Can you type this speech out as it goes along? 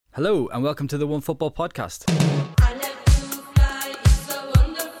Hello and welcome to the Onefootball Podcast.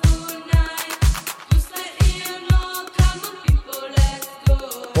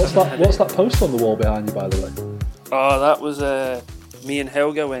 What's that post on the wall behind you, by the way? Oh, that was me and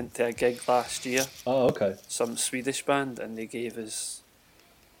Helga went to a gig last year. Oh, okay. Some Swedish band, and they gave us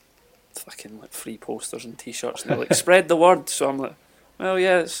fucking free posters and t-shirts, and they're like, spread the word. So I'm like, well,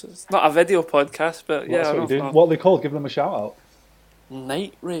 yeah, it's not a video podcast, but yeah. That's what you do. What are they called? Give them a shout out.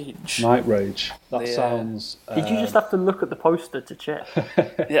 Night Rage. Night Rage. That sounds... Did you just have to look at the poster to check?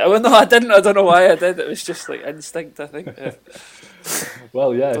 Yeah, well, no, I didn't. I don't know why I did. It was just like instinct, I think. Yeah.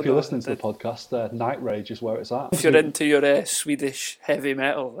 Well, yeah, if you're listening to the podcast, Night Rage is where it's at. If you're into your Swedish heavy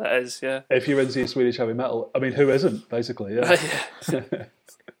metal, that is, yeah. If you're into your Swedish heavy metal, I mean, who isn't, basically, yeah.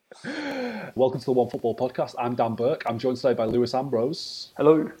 Welcome to the Onefootball Podcast. I'm Dan Burke. I'm joined today by Lewis Ambrose.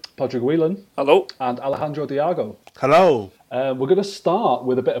 Hello. Pádraig Whelan. Hello. And Alejandro Diago. Hello. We're going to start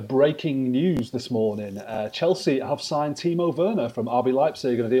with a bit of breaking news this morning. Chelsea have signed Timo Werner from RB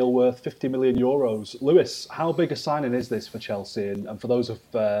Leipzig in a deal worth 50 million euros. Lewis, how big a signing is this for Chelsea? And for those of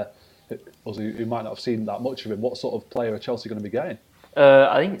us who might not have seen that much of him, what sort of player are Chelsea going to be getting?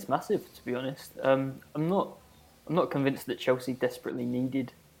 I think it's massive, to be honest. I'm not convinced that Chelsea desperately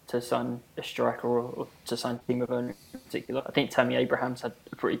needed to sign a striker or to sign Timo Werner in particular. I think Tammy Abraham's had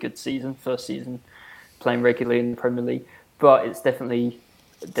a pretty good season, first season playing regularly in the Premier League. But they've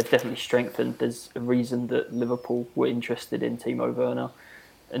definitely strengthened. There's a reason that Liverpool were interested in Timo Werner,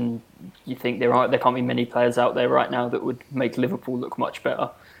 and you think there can't be many players out there right now that would make Liverpool look much better.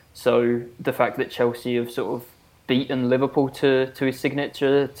 So the fact that Chelsea have sort of beaten Liverpool to his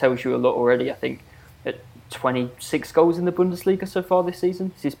signature tells you a lot already. I think at 26 goals in the Bundesliga so far this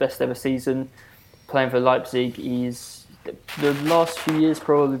season, it's his best ever season. Playing for Leipzig, he's the last few years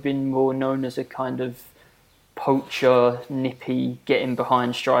probably been more known as a kind of poacher, nippy, getting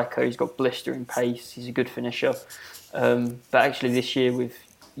behind striker. He's got blistering pace. He's a good finisher. But actually this year with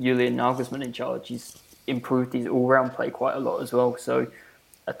Julian Nagelsmann in charge, he's improved his all-round play quite a lot as well. So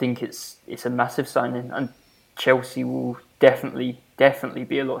I think it's a massive signing, and Chelsea will definitely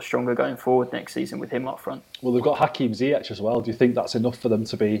be a lot stronger going forward next season with him up front. Well, they've got Hakim Ziyech as well. Do you think that's enough for them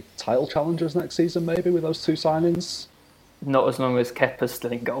to be title challengers next season, maybe, with those two signings? Not as long as Kepa's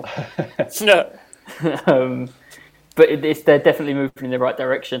still in goal. No. But they're definitely moving in the right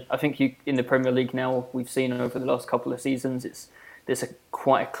direction. I think in the Premier League now, we've seen over the last couple of seasons, there's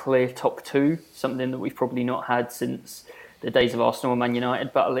quite a clear top two, something that we've probably not had since the days of Arsenal and Man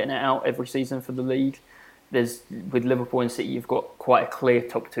United battling it out every season for the league. With Liverpool and City, you've got quite a clear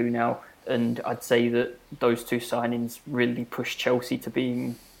top two now, and I'd say that those two signings really push Chelsea to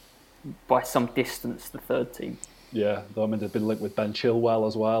being, by some distance, the third team. Yeah, I mean, they've been linked with Ben Chilwell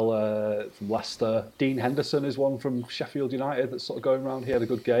as well from Leicester. Dean Henderson is one from Sheffield United that's sort of going around. He had a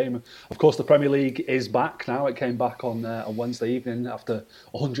good game. Of course, the Premier League is back now. It came back on Wednesday evening after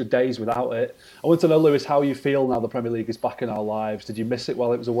 100 days without it. I want to know, Lewis, how you feel now the Premier League is back in our lives. Did you miss it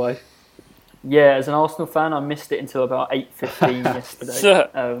while it was away? Yeah, as an Arsenal fan, I missed it until about 8:15 yesterday.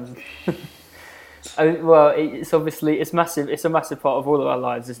 Well, it's massive. It's a massive part of all of our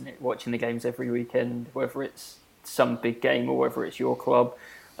lives, isn't it? Watching the games every weekend, whether it's some big game or whether it's your club.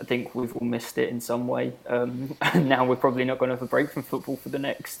 I think we've all missed it in some way. And now we're probably not going to have a break from football for the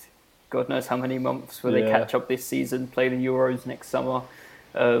next God knows how many months where they catch up this season, play the Euros next summer.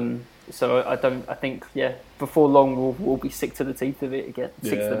 So I think before long we'll be sick to the teeth of it again,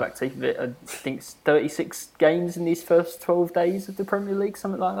 sick to the back teeth of it. I think it's 36 games in these first 12 days of the Premier League,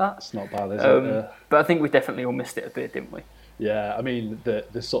 something like that. It's not bad, is it? But I think we definitely all missed it a bit, didn't we? Yeah, I mean,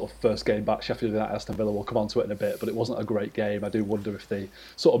 the sort of first game back, Sheffield United, Aston Villa, we'll come on to it in a bit, but it wasn't a great game. I do wonder if they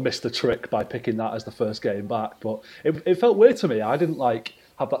sort of missed the trick by picking that as the first game back. But it felt weird to me. I didn't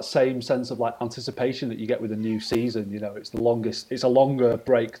have that same sense of anticipation that you get with a new season. You know, it's a longer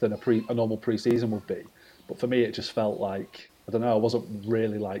break than a normal pre-season would be. But for me, it just felt like, I don't know, I wasn't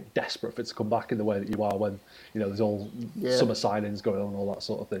really desperate for it to come back in the way that you are when, there's all summer signings going on and all that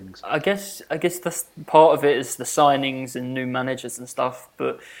sort of things. I guess that's part of it is the signings and new managers and stuff,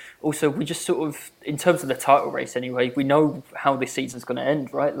 but also we just sort of, in terms of the title race anyway, we know how this season's going to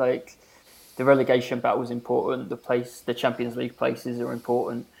end, right? The relegation battle is important, the Champions League places are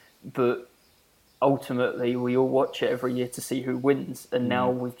important, but ultimately we all watch it every year to see who wins, and now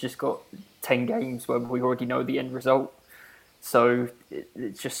we've just got 10 games where we already know the end result. So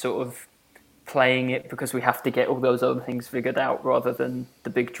it's just sort of playing it because we have to get all those other things figured out rather than the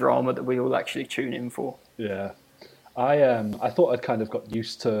big drama that we all actually tune in for. Yeah. I thought I'd kind of got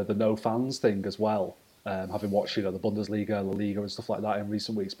used to the no fans thing as well, having watched the Bundesliga, La Liga and stuff like that in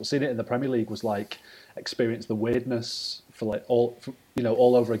recent weeks. But seeing it in the Premier League was experience the weirdness for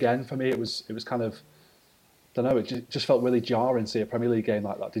all over again for me. It was kind of, I don't know, it just felt really jarring to see a Premier League game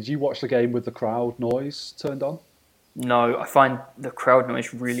like that. Did you watch the game with the crowd noise turned on? No, I find the crowd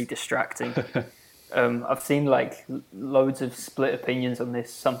noise really distracting. I've seen like loads of split opinions on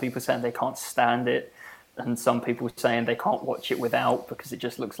this. Some people saying they can't stand it, and some people saying they can't watch it without because it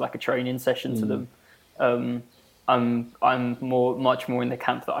just looks like a training session to them. I'm much more in the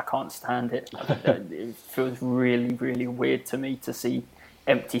camp that I can't stand it. It feels really, really weird to me to see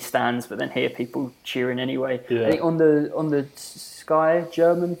empty stands, but then hear people cheering anyway. Yeah. I think on the Sky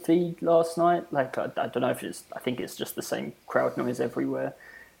German feed last night, like I don't know if I think it's just the same crowd noise everywhere,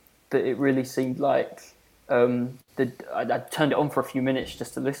 but it really seemed like I turned it on for a few minutes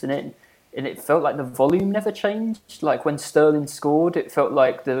just to listen in, and it felt like the volume never changed. Like when Sterling scored, it felt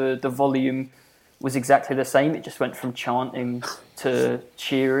like the volume was exactly the same. It just went from chanting to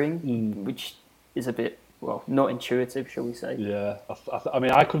cheering, which is a bit, well, not intuitive, shall we say. Yeah, I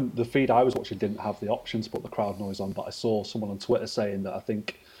mean, I couldn't. The feed I was watching didn't have the option to put the crowd noise on, but I saw someone on Twitter saying that I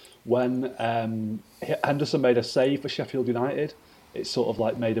think when Henderson made a save for Sheffield United, it sort of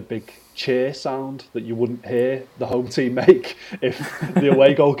like made a big cheer sound that you wouldn't hear the home team make if the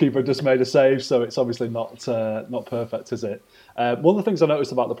away goalkeeper just made a save. So it's obviously not perfect, is it? One of the things I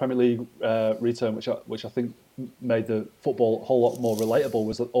noticed about the Premier League return, which I think made the football a whole lot more relatable,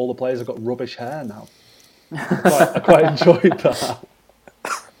 was that all the players have got rubbish hair now. I quite enjoyed that.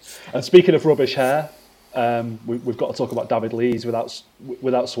 And speaking of rubbish hair, we've got to talk about David Luiz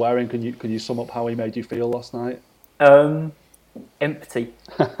without swearing. Can you sum up how he made you feel last night? Empty,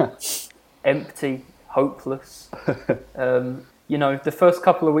 hopeless. The first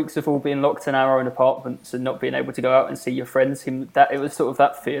couple of weeks of all being locked in our own apartments and not being able to go out and see your friends, it was sort of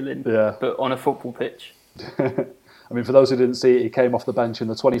that feeling, but on a football pitch. I mean, for those who didn't see it, he came off the bench in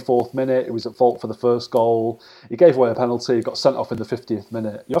the 24th minute. He was at fault for the first goal. He gave away a penalty, got sent off in the 50th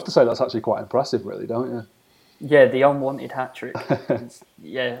minute. You have to say that's actually quite impressive, really, don't you? Yeah, the unwanted hat-trick.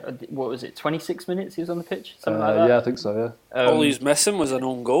 What was it, 26 minutes he was on the pitch? Something like that? Yeah, I think so, yeah. All he was missing was an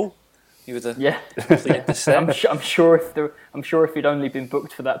own goal. He would have completed the set. I'm sure if he'd only been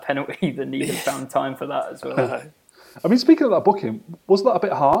booked for that penalty, then he'd have found time for that as well. I mean, speaking of that booking, was that a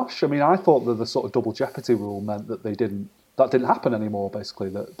bit harsh? I mean, I thought that the sort of double jeopardy rule meant that that didn't happen anymore, basically,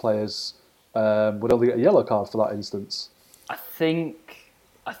 that players would only get a yellow card for that instance. I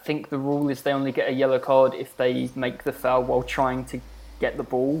think the rule is they only get a yellow card if they make the foul while trying to get the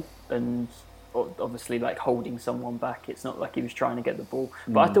ball, and obviously like holding someone back. It's not like he was trying to get the ball.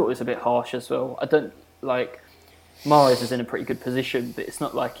 But I thought it was a bit harsh as well. I don't like Mahrez is in a pretty good position, but it's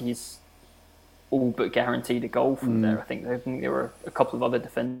not like he's all but guaranteed a goal from there. I think there were a couple of other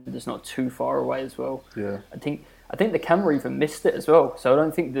defenders not too far away as well. Yeah. I think the camera even missed it as well. So I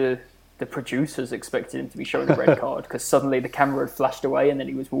don't think the producers expected him to be shown a red card because suddenly the camera had flashed away and then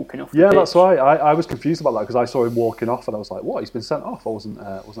he was walking off the pitch. That's right. I was confused about that because I saw him walking off and I was like, what? He's been sent off? I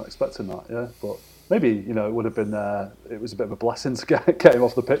wasn't expecting that. Yeah, but maybe it would have been. It was a bit of a blessing to get him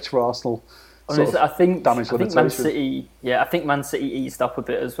off the pitch for Arsenal. Honestly, I think Man City. Yeah, I think Man City eased up a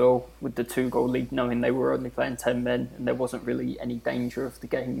bit as well with the 2-goal lead, knowing they were only playing 10 men and there wasn't really any danger of the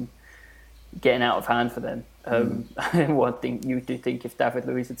game getting out of hand for them. I think you do think if David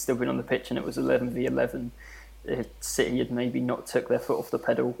Luiz had still been on the pitch and it was 11v11, City had maybe not took their foot off the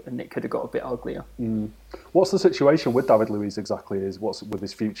pedal and it could have got a bit uglier. What's the situation with David Luiz exactly? What's with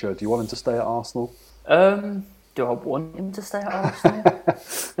his future? Do you want him to stay at Arsenal? Do I want him to stay at Arsenal?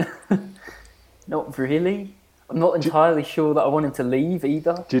 Not really. I'm not entirely sure that I want him to leave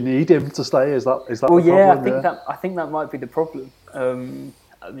either. Do you need him to stay? Is that well, the problem? Yeah, I think that might be the problem.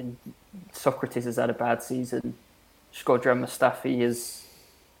 I mean, Socrates has had a bad season. Shkodran Mustafi is,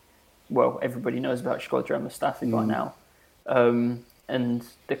 well, everybody knows about Shkodran Mustafi by now. And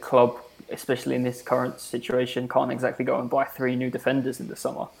the club, especially in this current situation, can't exactly go and buy 3 new defenders in the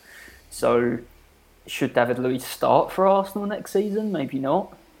summer. So, should David Luiz start for Arsenal next season? Maybe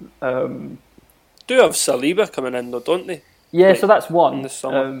not. Do have Saliba coming in though, don't they? Yeah, so that's one. In the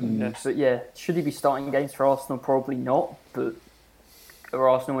summer. But yeah, should he be starting games for Arsenal? Probably not. But are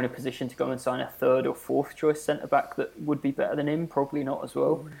Arsenal in a position to go and sign a 3rd or 4th choice centre-back that would be better than him? Probably not as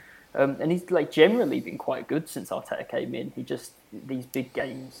well. And he's generally been quite good since Arteta came in. These big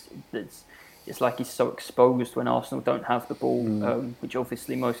games, it's like he's so exposed when Arsenal don't have the ball, which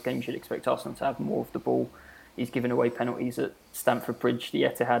obviously most games you'd expect Arsenal to have more of the ball. He's given away penalties at Stamford Bridge, the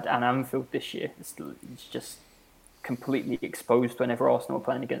Etihad and Anfield this year. It's just completely exposed whenever Arsenal are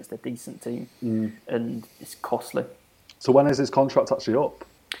playing against a decent team, and it's costly. So when is his contract actually up?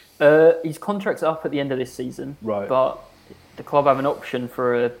 His contract's up at the end of this season, right? But the club have an option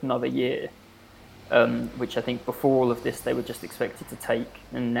for another year. which I think before all of this they were just expected to take,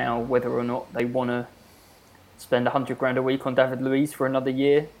 and now whether or not they want to spend $100,000 a week on David Luiz for another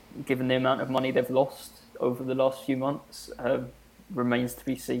year, given the amount of money they've lost over the last few months, remains to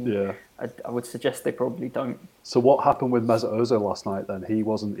be seen. Yeah. I would suggest they probably don't. So what happened with Mesut Ozil last night then? He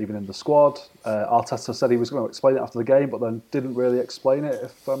wasn't even in the squad. Arteta said he was going to explain it after the game, but then didn't really explain it,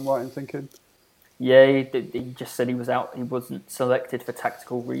 if I'm right in thinking. Yeah, he just said he was out. He wasn't selected for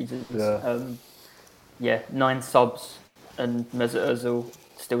tactical reasons. Yeah. 9 subs and Mesut Ozil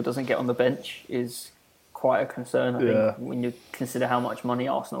still doesn't get on the bench is quite a concern, I think, when you consider how much money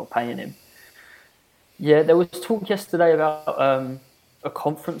Arsenal are paying him. Yeah, there was talk yesterday about a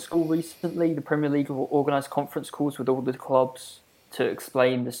conference call recently. The Premier League organised conference calls with all the clubs to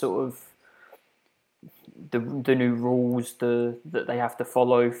explain the sort of the new rules that they have to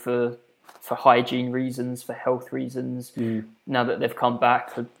follow for hygiene reasons, for health reasons, now that they've come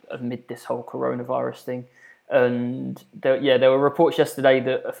back amid this whole coronavirus thing. And there were reports yesterday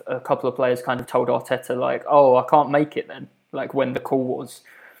that a couple of players kind of told Arteta, like, oh, I can't make it then, like when the call was,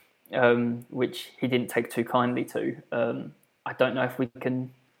 which he didn't take too kindly to. I don't know if we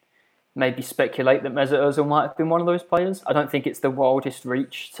can maybe speculate that Mesut Ozil might have been one of those players. I don't think it's the wildest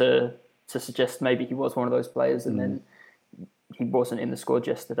reach to suggest maybe he was one of those players and then he wasn't in the squad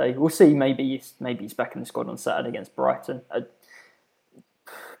yesterday. We'll see. Maybe he's back in the squad on Saturday against Brighton.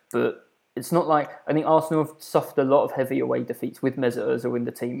 But it's not like... I think Arsenal have suffered a lot of heavy away defeats with Mesut Ozil in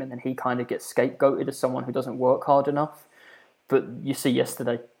the team, and then he kind of gets scapegoated as someone who doesn't work hard enough. But you see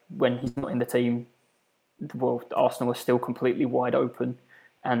yesterday, when he's not in the team, well, Arsenal are still completely wide open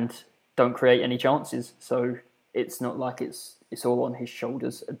and don't create any chances. So it's not like it's all on his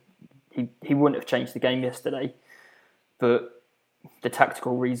shoulders. He wouldn't have changed the game yesterday, but the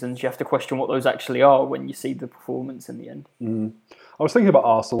tactical reasons, you have to question what those actually are when you see the performance in the end. I was thinking about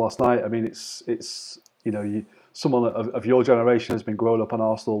Arsenal last night. I mean, it's someone of your generation has been growing up on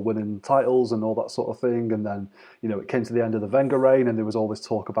Arsenal winning titles and all that sort of thing, and then it came to the end of the Wenger reign, and there was all this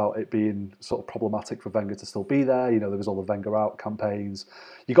talk about it being sort of problematic for Wenger to still be there. There was all the Wenger out campaigns.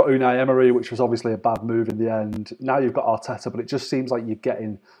 You got Unai Emery, which was obviously a bad move in the end. Now you've got Arteta, but it just seems like you're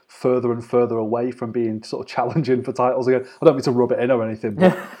getting further and further away from being sort of challenging for titles again. I don't mean to rub it in or anything,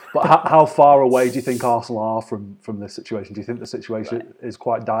 but how far away do you think Arsenal are from this situation? Do you think the situation is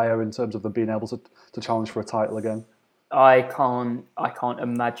quite dire in terms of them being able to challenge for a title again? I can't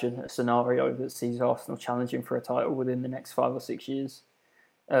imagine a scenario that sees Arsenal challenging for a title within the next 5 or 6 years.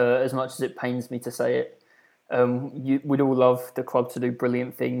 As much as it pains me to say it, we'd all love the club to do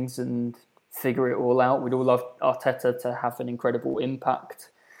brilliant things and figure it all out. We'd all love Arteta to have an incredible impact.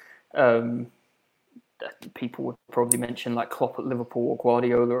 People would probably mention like Klopp at Liverpool or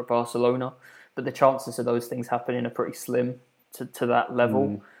Guardiola at Barcelona, but the chances of those things happening are pretty slim to that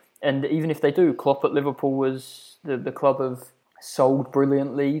level. And even if they do, Klopp at Liverpool was the club have sold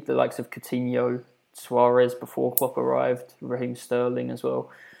brilliantly, the likes of Coutinho, Suarez before Klopp arrived, Raheem Sterling as well.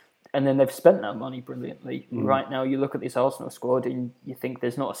 And then they've spent that money brilliantly. Right now, you look at this Arsenal squad and you think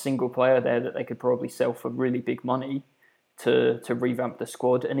there's not a single player there that they could probably sell for really big money to revamp the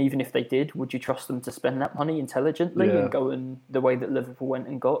squad. And even if they did, would you trust them to spend that money intelligently and go in the way that Liverpool went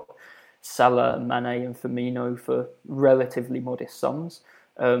and got Salah, Mane and Firmino for relatively modest sums?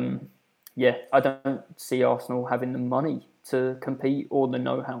 I don't see Arsenal having the money to compete or the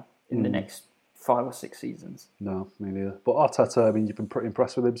know-how in the next 5 or 6 seasons. No, me neither. But Arteta, I mean, you've been pretty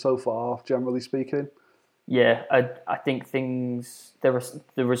impressed with him so far, generally speaking. Yeah, I think the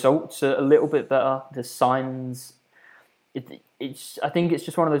results are a little bit better. The signs, I think it's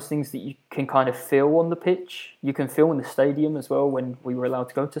just one of those things that you can kind of feel on the pitch. You can feel in the stadium as well when we were allowed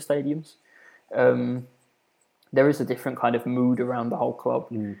to go to stadiums. There is a different kind of mood around the whole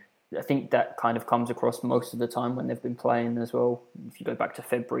club. I think that kind of comes across most of the time when they've been playing as well. If you go back to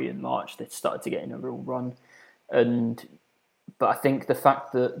February and March, they started to get in a real run. But I think the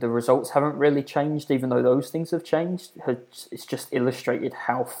fact that the results haven't really changed, even though those things have changed, it's just illustrated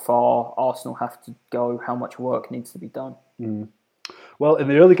how far Arsenal have to go, how much work needs to be done. Well, in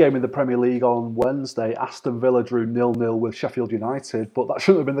the early game in the Premier League on Wednesday, Aston Villa drew 0-0 with Sheffield United, but that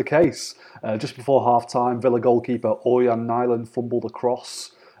shouldn't have been the case. Just before half-time, Villa goalkeeper Orjan Nyland fumbled a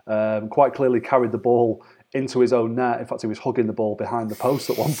cross, quite clearly carried the ball into his own net. In fact, he was hugging the ball behind the post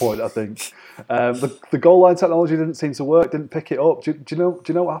at one point, I think. The goal line technology didn't seem to work, didn't pick it up. Do you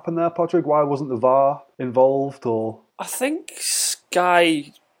know what happened there, Pádraig? Why wasn't the VAR involved? Or I think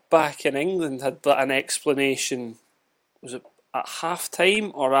Sky back in England had an explanation. Was it at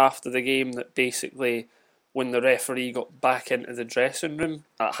half-time or after the game that basically when the referee got back into the dressing room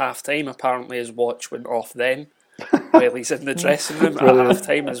at half-time, apparently his watch went off then. while he's in the dressing room at half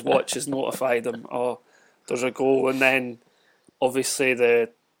time. His watch has notified him, oh, there's a goal. And then obviously the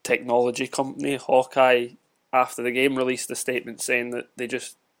technology company, Hawkeye, after the game released a statement saying that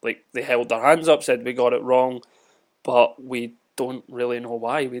they held their hands up, said we got it wrong, but we don't really know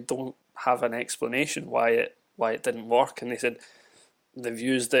why. We don't have an explanation why it didn't work. And they said they've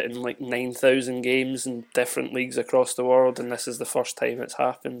used it in 9,000 games in different leagues across the world, and this is the first time it's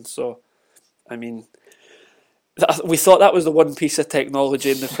happened. So, I mean, we thought that was the one piece of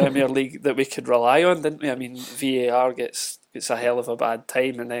technology in the Premier League that we could rely on, didn't we? I mean, VAR gets a hell of a bad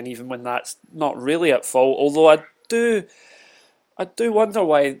time, and then even when that's not really at fault, although I do wonder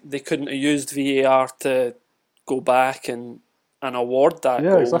why they couldn't have used VAR to go back and award that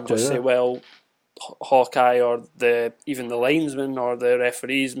goal, exactly, and just say, well, Hawkeye or even the linesman or the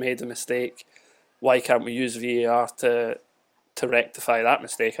referees made a mistake. Why can't we use VAR to rectify that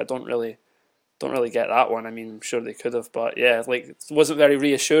mistake? I don't really get that one. I mean, I'm sure they could have, but yeah, it wasn't very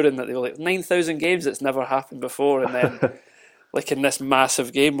reassuring that they were 9,000 games. It's never happened before, and then in this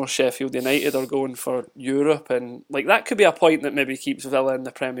massive game where Sheffield United are going for Europe, and that could be a point that maybe keeps Villa in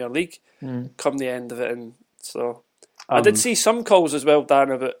the Premier League come the end of it. And so I did see some calls as well,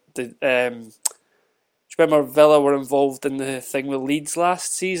 Dan, about the. Do you remember Villa were involved in the thing with Leeds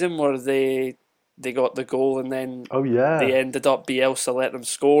last season where they got the goal and then they ended up Bielsa let them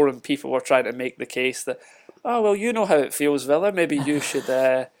score, and people were trying to make the case that, oh well, you know how it feels, Villa. Maybe you should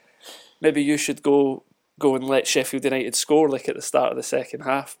go and let Sheffield United score at the start of the second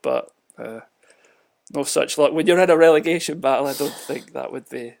half. But no such luck. When you're in a relegation battle, I don't think that would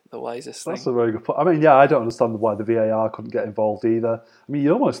be the wisest thing. That's a very good point. I mean, yeah, I don't understand why the VAR couldn't get involved either. I mean,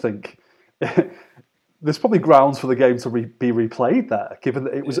 you almost think there's probably grounds for the game to be replayed there, given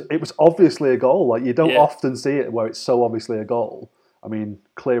that it was obviously a goal. You don't often see it where it's so obviously a goal. I mean,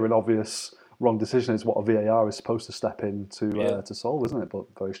 clear and obvious wrong decision is what a VAR is supposed to step in to solve, isn't it? But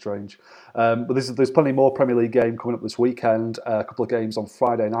very strange. But there's plenty more Premier League game coming up this weekend. A couple of games on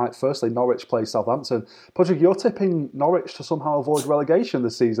Friday night. Firstly, Norwich play Southampton. Pádraig, you're tipping Norwich to somehow avoid relegation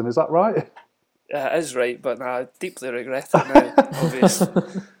this season. Is that right? Yeah, it is right, but I deeply regret it now, obviously.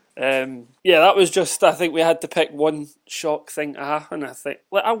 That was just, I think we had to pick one shock thing to happen. I think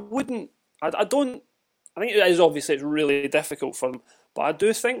I think it is obviously it's really difficult for them, but I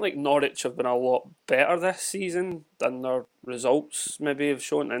do think Norwich have been a lot better this season than their results maybe have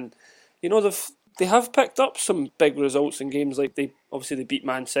shown, and they have picked up some big results in games. They beat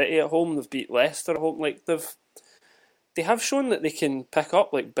Man City at home, they've beat Leicester at home. They have shown that they can pick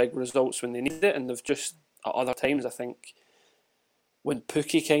up big results when they need it, and they've just at other times, I think, when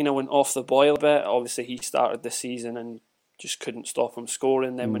Pukki kind of went off the boil a bit, obviously he started the season and just couldn't stop him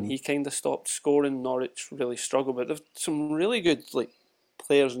scoring. Then when he kind of stopped scoring, Norwich really struggled. But they've some really good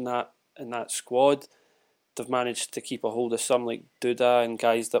players in that squad. They've managed to keep a hold of some like Duda and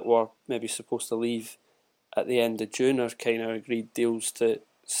guys that were maybe supposed to leave at the end of June or kind of agreed deals to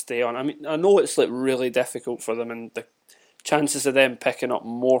stay on. I mean, I know it's really difficult for them, and the chances of them picking up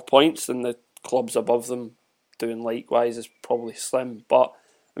more points than the clubs above them doing likewise is probably slim. But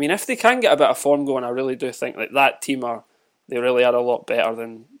I mean, if they can get a bit of form going, I really do think that team they really are a lot better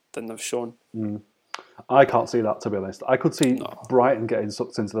than they've shown. I can't see that, to be honest. I could see Brighton getting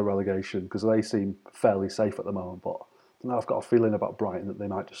sucked into the relegation because they seem fairly safe at the moment, but I've got a feeling about Brighton that they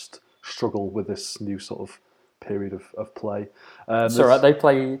might just struggle with this new sort of period of play. It's all right. They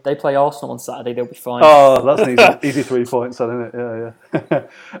play Arsenal on Saturday. They'll be fine. Oh, that's an easy 3 points, then, isn't it?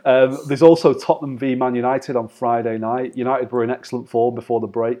 Yeah. There's also Tottenham v Man United on Friday night. United were in excellent form before the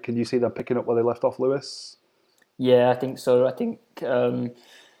break. Can you see them picking up where they left off, Lewis? Yeah, I think so. I think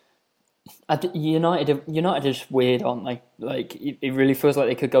United are just weird, aren't they? It really feels like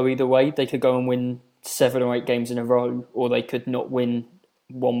they could go either way. They could go and win 7 or 8 games in a row, or they could not win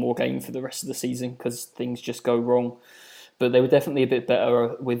one more game for the rest of the season because things just go wrong. But they were definitely a bit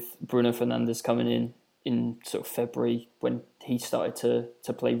better with Bruno Fernandes coming in sort of February when he started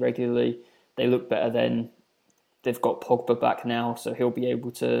to play regularly. They look better then. They've got Pogba back now, so he'll be able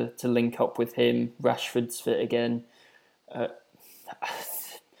to link up with him. Rashford's fit again.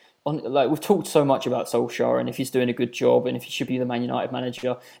 We've talked so much about Solskjaer and if he's doing a good job and if he should be the Man United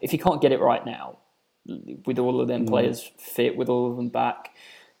manager. If he can't get it right now, with all of them players fit, with all of them back,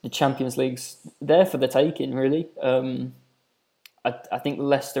 the Champions League's there for the taking, really. I think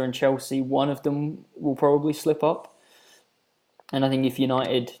Leicester and Chelsea, one of them will probably slip up. And I think if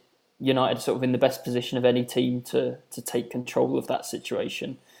United are sort of in the best position of any team to take control of that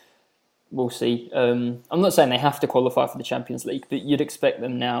situation, we'll see. I'm not saying they have to qualify for the Champions League, but you'd expect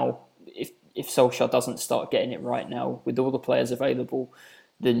them now, if Solskjaer doesn't start getting it right now, with all the players available,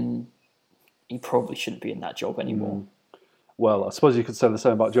 then he probably shouldn't be in that job anymore. Well, I suppose you could say the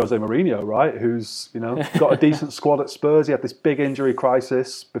same about Jose Mourinho, right? Who's got a decent squad at Spurs. He had this big injury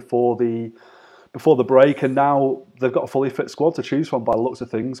crisis before the break, and now they've got a fully fit squad to choose from by the looks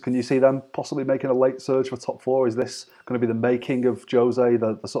of things. Can you see them possibly making a late surge for top four? Is this going to be the making of Jose,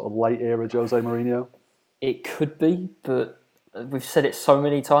 the sort of late era Jose Mourinho? It could be, but we've said it so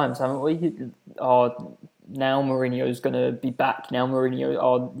many times, haven't we? Now Mourinho's going to be back. Now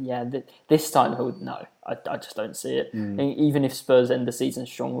Mourinho, this time no. I just don't see it. Even if Spurs end the season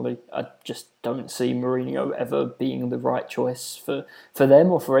strongly, I just don't see Mourinho ever being the right choice for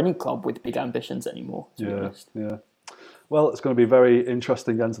them or for any club with big ambitions anymore, to be honest. Yeah. Well, it's going to be very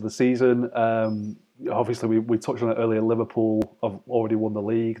interesting end to the season. Obviously, we touched on it earlier. Liverpool have already won the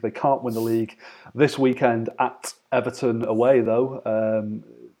league. They can't win the league this weekend at Everton away, though.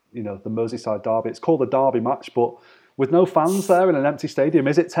 The Merseyside derby. It's called a derby match, but with no fans there in an empty stadium,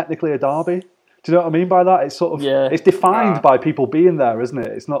 is it technically a derby? Do you know what I mean by that? It's sort of it's defined by people being there, isn't it?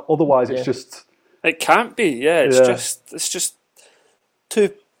 It's not otherwise. It's just it can't be. Yeah, it's just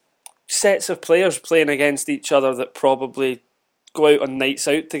two sets of players playing against each other that probably go out on nights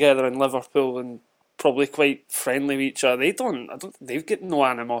out together in Liverpool and probably quite friendly with each other. They've got no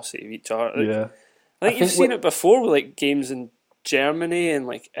animosity with each other. I think you've seen it before with like games in Germany and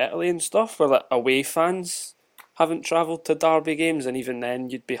like Italy and stuff, where like away fans haven't travelled to derby games, and even then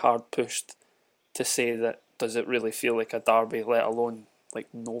you'd be hard pushed to say that does it really feel like a derby, let alone like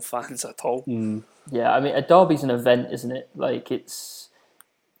no fans at all. Yeah, I mean a derby's an event, isn't it? Like it's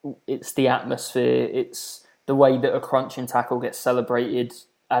the atmosphere, it's the way that a crunching tackle gets celebrated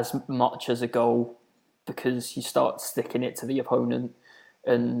as much as a goal, because you start sticking it to the opponent,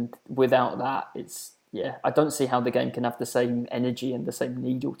 and without that I don't see how the game can have the same energy and the same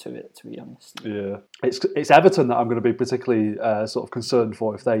needle to it, to be honest. Yeah, it's Everton that I'm going to be particularly sort of concerned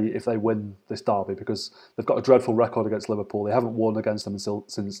for if they win this derby, because they've got a dreadful record against Liverpool. They haven't won against them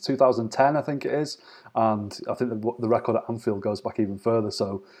since 2010, I think it is, and I think the record at Anfield goes back even further.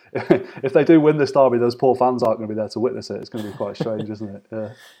 So if they do win this derby, those poor fans aren't going to be there to witness it. It's going to be quite strange, isn't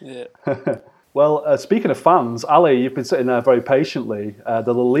it? Yeah. Well, speaking of fans, Ali, you've been sitting there very patiently.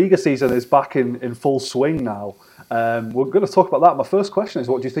 The La Liga season is back in full swing now. We're going to talk about that. My first question is,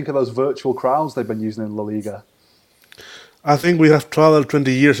 what do you think of those virtual crowds they've been using in La Liga? I think we have traveled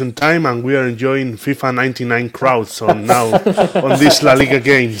 20 years in time and we are enjoying FIFA 99 crowds on these La Liga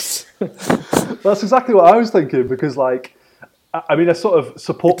games. That's exactly what I was thinking, because I sort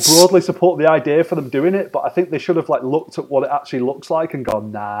of broadly support the idea for them doing it, but I think they should have looked at what it actually looks like and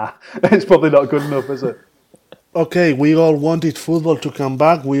gone, nah, it's probably not good enough, is it? Okay, we all wanted football to come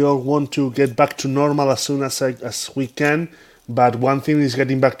back. We all want to get back to normal as soon as we can. But one thing is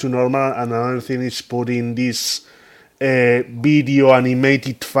getting back to normal, and another thing is putting these video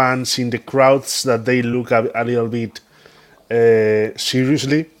animated fans in the crowds that they look a little bit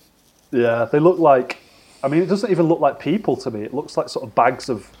seriously. Yeah, they look like. I mean, it doesn't even look like people to me. It looks like sort of bags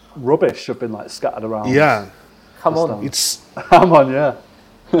of rubbish have been scattered around. Yeah. Come on. Come on, yeah.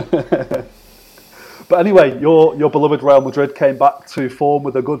 But anyway, your beloved Real Madrid came back to form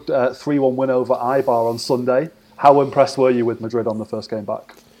with a good 3-1 win over Eibar on Sunday. How impressed were you with Madrid on the first game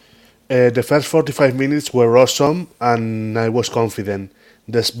back? The first 45 minutes were awesome and I was confident.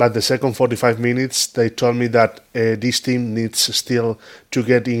 But the second 45 minutes, they told me that this team needs still to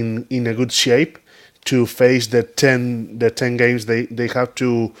get in a good shape to face the 10 games they have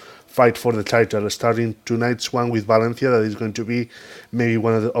to fight for the title, starting tonight's one with Valencia, that is going to be maybe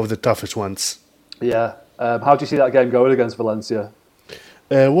one of the toughest ones. Yeah. How do you see that game going against Valencia?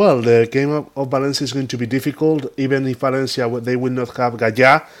 Well, the game of Valencia is going to be difficult. Even if Valencia, they will not have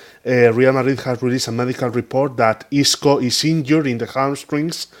Gaya, Real Madrid has released a medical report that Isco is injured in the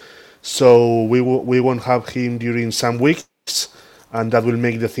hamstrings, so we won't have him during some weeks. And that will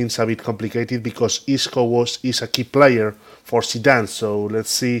make the things a bit complicated, because Isco is a key player for Zidane. So let's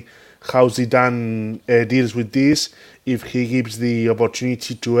see how Zidane deals with this, if he gives the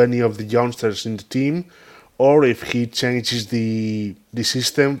opportunity to any of the youngsters in the team, or if he changes the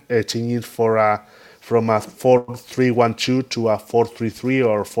system, changing it from a 4-3-1-2 to a 4-3-3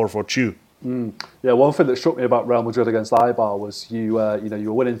 or 4-4-2. Yeah, one thing that struck me about Real Madrid against Eibar was you were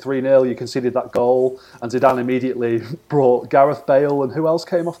winning 3-0, you conceded that goal, and Zidane immediately brought Gareth Bale, and who else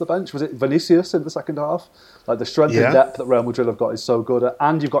came off the bench? Was it Vinicius in the second half? The strength and depth that Real Madrid have got is so good,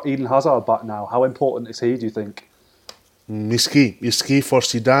 and you've got Eden Hazard back now. How important is he, do you think? It's key for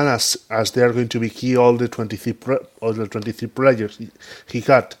Zidane, as they are going to be key all the 23 players he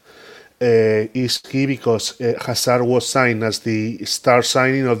had. Is key because Hazard was signed as the star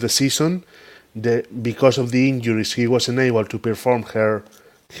signing of the season. Because of the injuries, he wasn't able to perform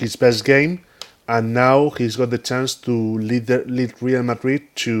his best game, and now he's got the chance to lead Real Madrid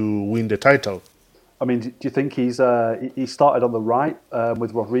to win the title. I mean, do you think he started on the right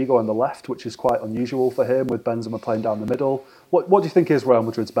with Rodrigo on the left, which is quite unusual for him, with Benzema playing down the middle? What do you think is Real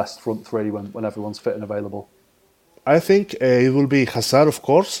Madrid's best front three when everyone's fit and available? I think it will be Hazard, of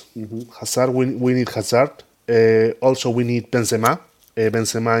course. Mm-hmm. Hazard, we need Hazard. Also, we need Benzema.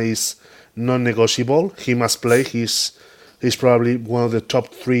 Benzema is non-negotiable. He must play. He's probably one of the top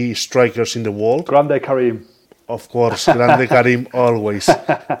 3 strikers in the world. Grande Karim. Of course, Grande Karim always.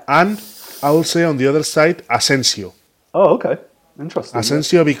 And I will say on the other side, Asensio. Oh, okay. Interesting.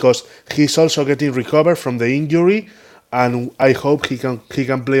 Asensio, because he's also getting recovered from the injury, and I hope he can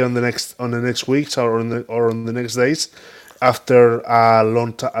play on the next weeks or on the next days after a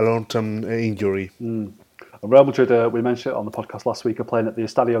long-term injury. And Real Madrid, we mentioned it on the podcast last week, are playing at the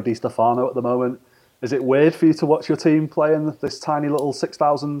Estadio Di Stefano at the moment. Is it weird for you to watch your team play in this tiny little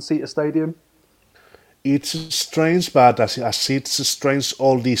 6,000-seater stadium? It's strange, but as it's strange,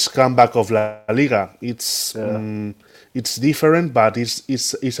 all this comeback of La Liga, it's different, but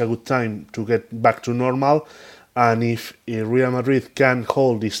it's a good time to get back to normal. And if Real Madrid can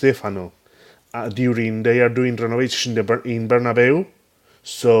hold Di Stefano they are doing renovation in Bernabeu,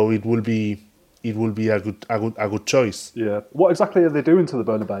 so it will be a good choice. Yeah. What exactly are they doing to the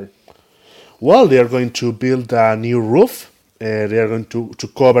Bernabeu? Well, they are going to build a new roof. They are going to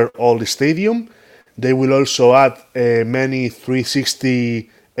cover all the stadium. They will also add many 360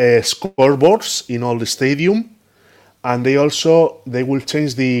 scoreboards in all the stadium, and they will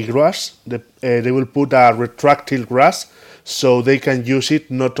change the grass. They will put a retractile grass, so they can use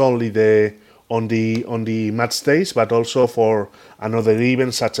it not only on the match days, but also for another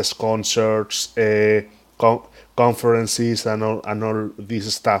events such as concerts, conferences, and all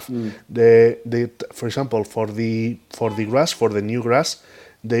this stuff. For example, for the grass, for the new grass,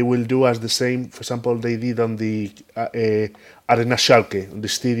 they will do as the same. For example, they did on the Arena Schalke, the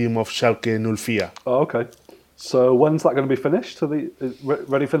stadium of Schalke 04. Oh, okay. So when's that going to be finished?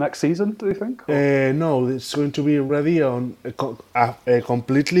 Ready for next season, do you think? No, it's going to be ready on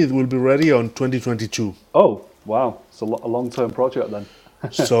completely. It will be ready on 2022. Oh, wow! It's a long-term project then.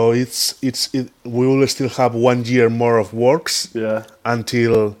 So we will still have 1 year more of works. Yeah.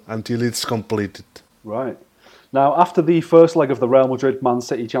 Until it's completed. Right. Now, after the first leg of the Real Madrid-Man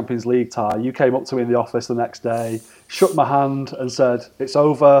City Champions League tie, you came up to me in the office the next day, shook my hand and said, "It's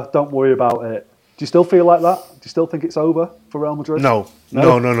over, don't worry about it." Do you still feel like that? Do you still think it's over for Real Madrid? No.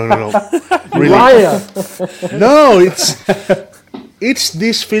 Really? Liar! No, it's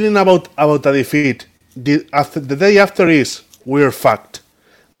this feeling about a defeat. The day after is, we're fucked.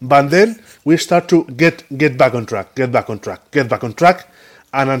 But then we start to get back on track,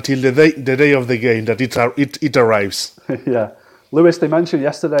 and until the day of the game that it arrives. Yeah, Lewis, they mentioned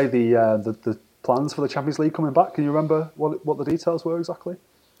yesterday the plans for the Champions League coming back. Can you remember what the details were exactly?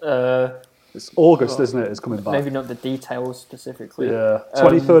 It's August, isn't it? It's coming back. Maybe not the details specifically. Yeah,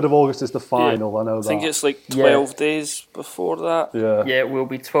 23rd of August is the final. I know that. I think it's like 12 days before that. Yeah, it will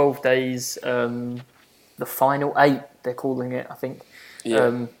be 12 days. The final 8, they're calling it, I think.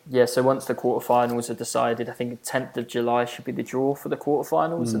 Yeah. So once the quarterfinals are decided, I think 10th of July should be the draw for the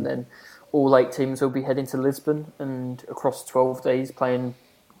quarterfinals, and then all 8 teams will be heading to Lisbon and across 12 days playing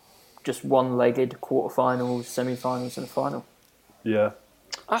just one-legged quarterfinals, semi-finals, and a final. Yeah.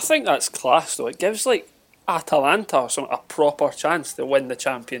 I think that's class, though. It gives like Atalanta or something a proper chance to win the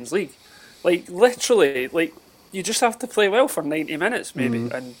Champions League. Like literally, like you just have to play well for 90 minutes, maybe,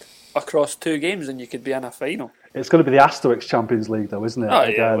 and across 2 games, and you could be in a final. It's going to be the Asterix Champions League, though, isn't it? Oh,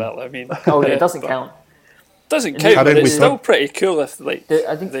 yeah, well, I mean... it doesn't count. Doesn't count, but it's still pretty cool if, like...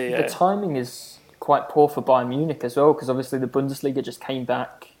 I think the timing is quite poor for Bayern Munich as well, because obviously the Bundesliga just came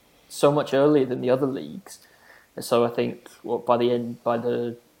back so much earlier than the other leagues. And so I think, what did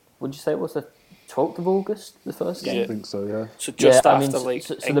you say it was, the 12th of August, the first game? I think so, yeah. So just after, like,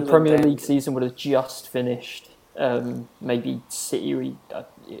 so the Premier League season would have just finished. Maybe City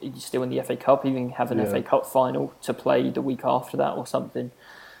still in the FA Cup, even have an FA Cup final to play the week after that or something.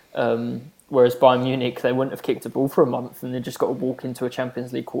 Whereas Bayern Munich, they wouldn't have kicked a ball for a month and they just got to walk into a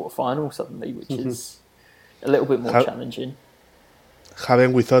Champions League quarter final suddenly, which is a little bit more challenging.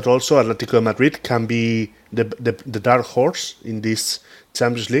 Haven't we thought also Atletico Madrid can be the dark horse in this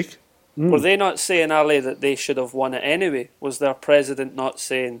Champions League? Were they not saying, Ali, that they should have won it anyway? Was their president not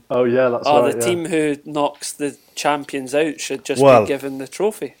saying, oh, yeah, that's right, the team who knocks the champions out should just be given the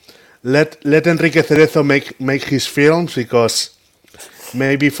trophy? Let Enrique Cerezo make his films, because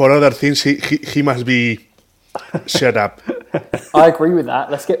maybe for other things he must be shut up. I agree with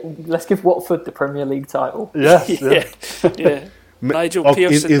that. Let's give Watford the Premier League title. Yeah. Nigel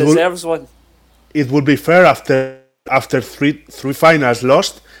Pearson deserves one. it would be fair after three finals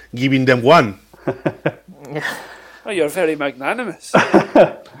lost, giving them one. Oh, you're very magnanimous.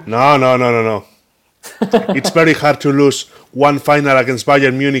 No. It's very hard to lose one final against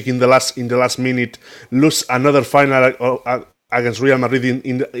Bayern Munich in the last minute, lose another final against Real Madrid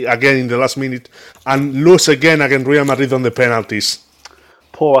again in the last minute, and lose again against Real Madrid on the penalties.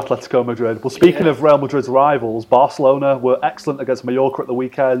 Poor Atletico Madrid. Well, speaking of Real Madrid's rivals, Barcelona were excellent against Mallorca at the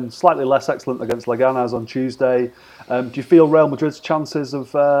weekend, slightly less excellent against Leganés on Tuesday. Do you feel Real Madrid's chances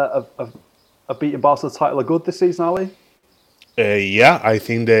of beating Barcelona's title are good this season, Ali? Yeah, I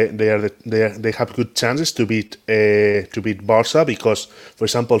think they have good chances to beat Barca because, for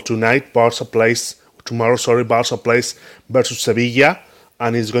example, Barca plays versus Sevilla,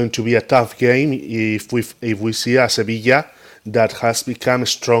 and it's going to be a tough game if we see a Sevilla that has become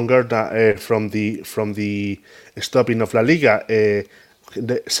stronger from the stopping of La Liga.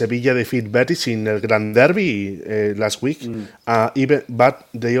 Sevilla defeat Betis in the Grand Derby last week. But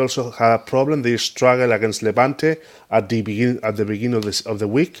they also had a problem. They struggled against Levante at the beginning of the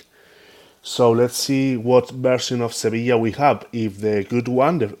week. So let's see what version of Sevilla we have. If the good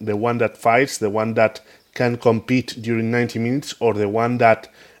one, the one that fights, the one that can compete during 90 minutes, or the one that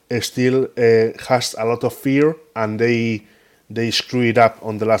still has a lot of fear and they screw it up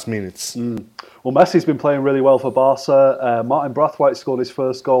on the last minutes. Well, Messi's been playing really well for Barca. Martin Braithwaite scored his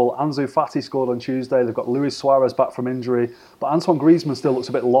first goal. Ansu Fati scored on Tuesday. They've got Luis Suarez back from injury. But Antoine Griezmann still looks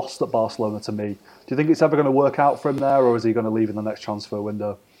a bit lost at Barcelona to me. Do you think it's ever going to work out for him there, or is he going to leave in the next transfer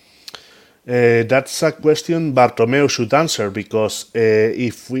window? That's a question Bartomeu should answer, because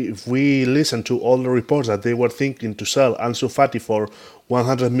if we listen to all the reports that they were thinking to sell Ansu Fati for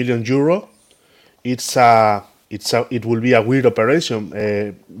 €100 million, it will be a weird operation,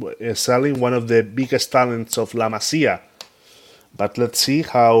 selling one of the biggest talents of La Masia. But let's see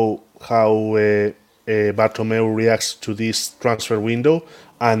how Bartomeu reacts to this transfer window,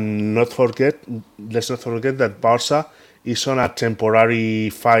 and let's not forget that Barca is on a temporary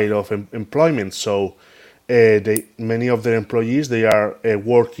file of employment. So many of their employees, they are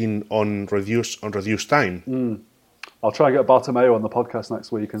working on reduced time. I'll try and get Bartomeu on the podcast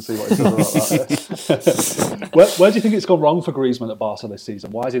next week and see what he says about that. Where do you think it's gone wrong for Griezmann at Barca this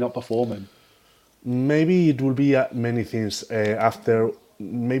season? Why is he not performing? Maybe it will be many things. After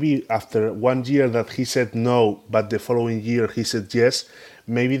 1 year that he said no, but the following year he said yes,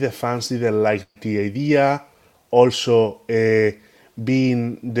 maybe the fans didn't like the idea. Also,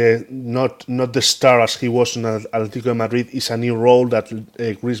 being not the star as he was in Atletico Madrid is a new role that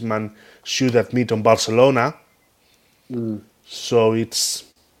Griezmann should admit on Barcelona. So it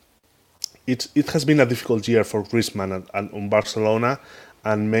has been a difficult year for Griezmann and on Barcelona,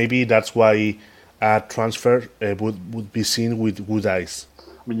 and maybe that's why a transfer would be seen with good eyes.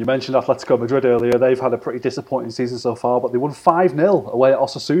 I mean, you mentioned Atletico Madrid earlier. They've had a pretty disappointing season so far, but they won 5-0 away at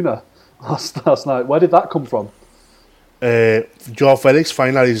Osasuna last night. Where did that come from? Joao Felix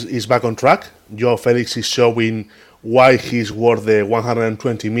finally is back on track. Joao Felix is showing why he's worth the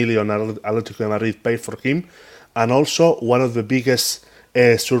 120 million Atletico Madrid paid for him. And also, one of the biggest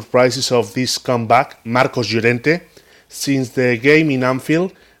surprises of this comeback, Marcos Llorente. Since the game in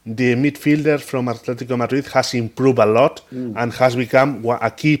Anfield, the midfielder from Atletico Madrid has improved a lot and has become a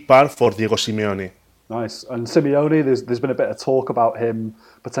key part for Diego Simeone. Nice. And Simeone, there's been a bit of talk about him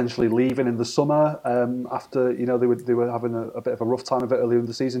potentially leaving in the summer after they were having a bit of a rough time of it earlier in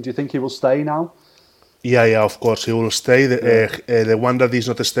the season. Do you think he will stay now? Yeah, of course he will stay. The one that is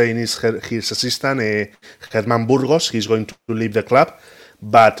not staying is his assistant, Germán Burgos. He's going to leave the club,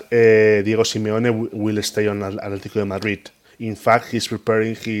 but Diego Simeone will stay on Atletico de Madrid. In fact, he's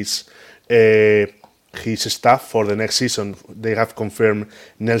preparing his staff for the next season. They have confirmed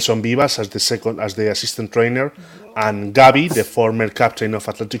Nelson Vivas as the assistant trainer, and Gavi, the former captain of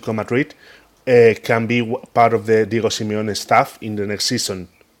Atletico Madrid, can be part of the Diego Simeone staff in the next season.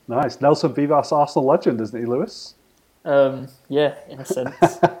 Nice. Nelson Vivas, Arsenal legend, isn't he, Lewis? Yeah, in a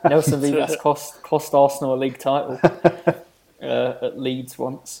sense. Nelson Vivas cost Arsenal a league title at Leeds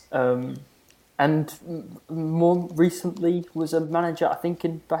once. And more recently was a manager, I think,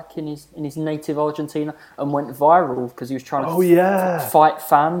 back in his native Argentina, and went viral because he was trying to fight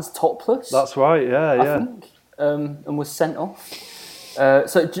fans topless. That's right, I think, and was sent off.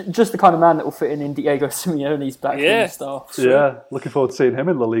 So just the kind of man that will fit in Diego Simeone's backroom staff. So. Yeah, looking forward to seeing him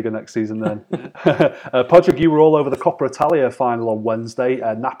in La Liga next season then. Pádraig, you were all over the Coppa Italia final on Wednesday.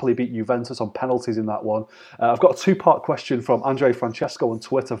 Napoli beat Juventus on penalties in that one. I've got a two-part question from Andre Francesco on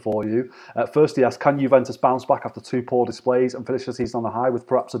Twitter for you. First, he asked, can Juventus bounce back after two poor displays and finish the season on a high with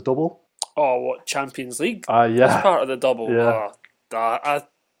perhaps a double? Oh, what, Champions League? Yeah. That's part of the double. Yeah.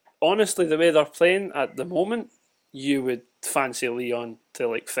 honestly, the way they're playing at the moment, you would fancy Lyon to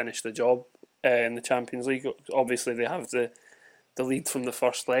like finish the job in the Champions League. Obviously, they have the lead from the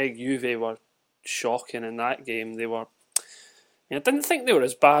first leg. Juve were shocking in that game. They were. I didn't think they were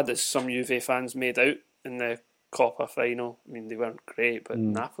as bad as some Juve fans made out in the Coppa final. I mean, they weren't great, but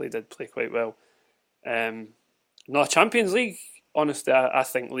Napoli did play quite well. No, Champions League, honestly, I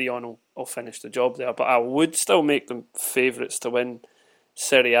think Lyon will finish the job there, but I would still make them favourites to win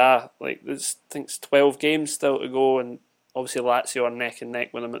Serie A. Like, I think it's 12 games still to go, and obviously Lazio are neck and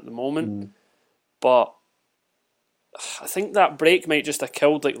neck with them at the moment. But I think that break might just have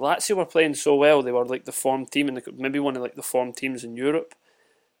killed. Like, Lazio were playing so well; they were like the form team, and maybe one of like the form teams in Europe.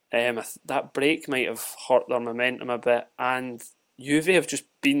 That break might have hurt their momentum a bit, and Juve have just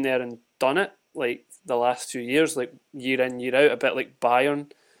been there and done it. Like the last 2 years, like year in year out, a bit like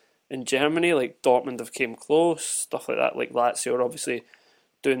Bayern in Germany. Like Dortmund have came close, stuff like that. Like Lazio are obviously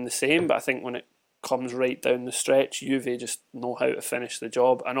doing the same, but I think when it comes right down the stretch, Juve just know how to finish the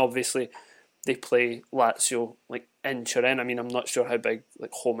job, and obviously they play Lazio like inch or in. I mean, I'm not sure how big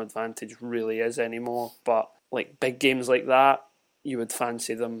like home advantage really is anymore, but like big games like that, you would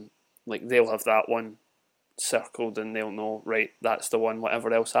fancy them. Like they'll have that one circled and they'll know, right, that's the one.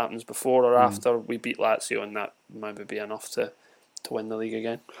 Whatever else happens before or after, we beat Lazio, and that might be enough to win the league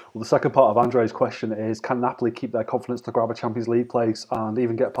again. Well, the second part of Andre's question is, can Napoli keep their confidence to grab a Champions League place and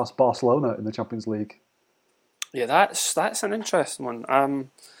even get past Barcelona in the Champions League? Yeah, that's an interesting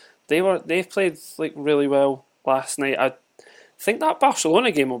one. They played like really well last night. I think that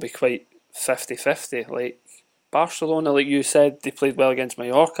Barcelona game will be quite 50-50. Like Barcelona, like you said, they played well against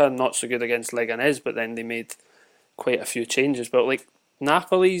Mallorca, not so good against Leganés, but then they made quite a few changes. But like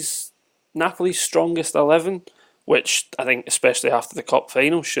Napoli's strongest 11, which I think especially after the cup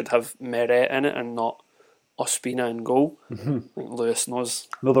final should have Meret in it and not Ospina in goal. I think Lewis knows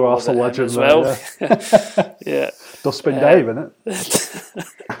another Arsenal legend as well. Yeah. Dustbin Dave, isn't it?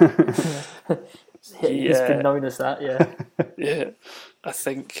 He's been known as that, yeah. Yeah. I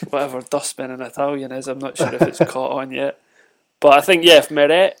think whatever dustbin in Italian is, I'm not sure if it's caught on yet. But I think, if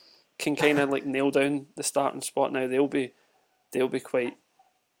Meret can kind of like nail down the starting spot now, they'll be quite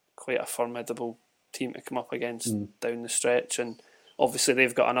a formidable team to come up against down the stretch. And obviously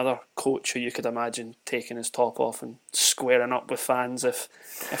they've got another coach who you could imagine taking his top off and squaring up with fans if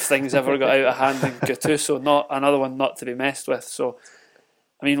things ever got out of hand, and Gattuso, not another one not to be messed with. So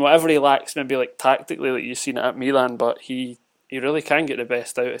I mean, whatever he lacks maybe like tactically, like you've seen it at Milan, but he really can get the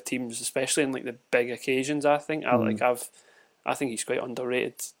best out of teams, especially in like the big occasions. I think I think he's quite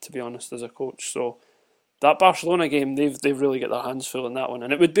underrated, to be honest, as a coach. So that Barcelona game, they've really got their hands full in that one,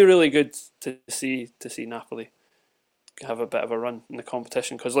 and it would be really good to see Napoli have a bit of a run in the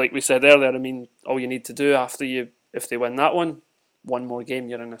competition, because like we said earlier, I mean, all you need to do if they win that one more game,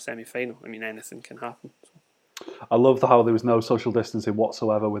 you're in a semi-final. I mean, anything can happen. I loved how there was no social distancing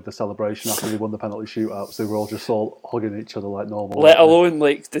whatsoever with the celebration after they won the penalty shootout. So they were all just all hugging each other like normal. Let alone,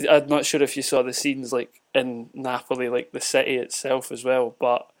 like, I'm not sure if you saw the scenes like in Napoli, like the city itself as well,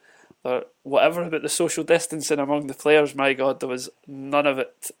 but whatever about the social distancing among the players, my God, there was none of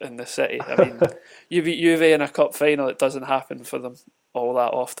it in the city. I mean, you beat Juve in a cup final, it doesn't happen for them all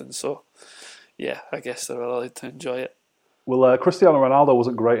that often. So, yeah, I guess they're allowed to enjoy it. Well, Cristiano Ronaldo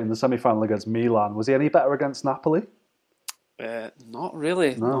wasn't great in the semi-final against Milan. Was he any better against Napoli? Not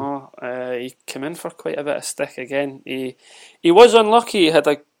really. No. He came in for quite a bit of stick again. He was unlucky. He had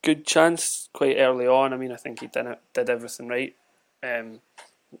a good chance quite early on. I mean, I think he did everything right.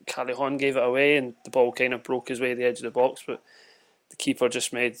 Callejon gave it away, and the ball kind of broke his way to the edge of the box. But the keeper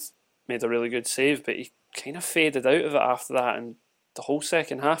just made a really good save. But he kind of faded out of it after that, and the whole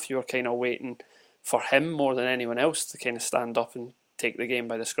second half you were kind of waiting for him more than anyone else to kind of stand up and take the game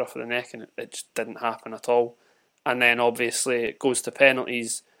by the scruff of the neck, and it just didn't happen at all. And then obviously it goes to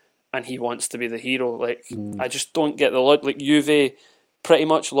penalties and he wants to be the hero. Like, I just don't get the logic. Like, Juve pretty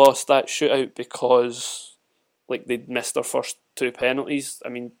much lost that shootout because like they'd missed their first two penalties. I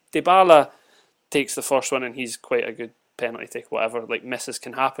mean, Dybala takes the first one and he's quite a good penalty take, whatever. Like, misses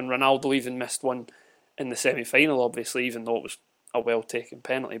can happen. Ronaldo even missed one in the semi-final, obviously, even though it was a well-taken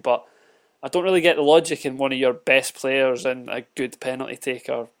penalty. But I don't really get the logic in one of your best players and a good penalty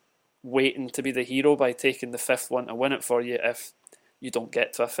taker waiting to be the hero by taking the fifth one to win it for you if you don't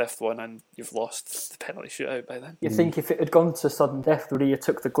get to a fifth one and you've lost the penalty shootout by then. You think if it had gone to sudden death, would he have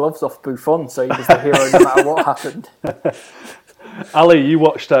took the gloves off Buffon so he was the hero no matter what happened? Ali, you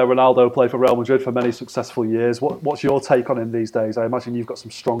watched Ronaldo play for Real Madrid for many successful years. What's your take on him these days? I imagine you've got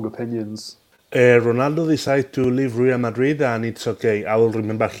some strong opinions. Ronaldo decided to leave Real Madrid, and it's okay. I will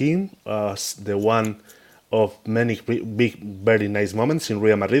remember him as the one of many big, very nice moments in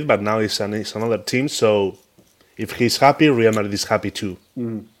Real Madrid, but now it's another team. So if he's happy, Real Madrid is happy too.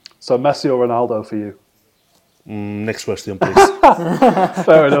 So Messi or Ronaldo for you? Next question, please.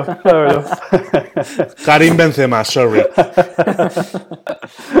 Fair enough. Karim Benzema, sorry.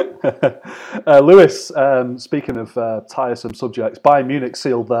 Lewis, speaking of tiresome subjects, Bayern Munich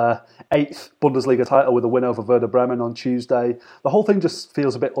sealed their 8th Bundesliga title with a win over Werder Bremen on Tuesday. The whole thing just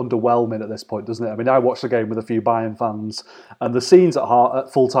feels a bit underwhelming at this point, doesn't it? I mean, I watched the game with a few Bayern fans, and the scenes at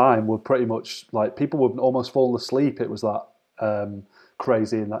full time were pretty much like people would almost fallen asleep. It was that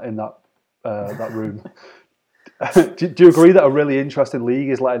crazy in that room. Do you agree that a really interesting league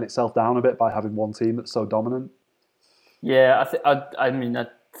is letting itself down a bit by having one team that's so dominant? Yeah, I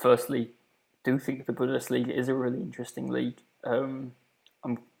firstly do think the Bundesliga is a really interesting league.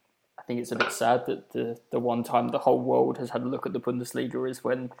 I think it's a bit sad that the one time the whole world has had a look at the Bundesliga is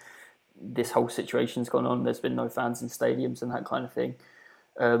when this whole situation's gone on. There's been no fans in stadiums and that kind of thing.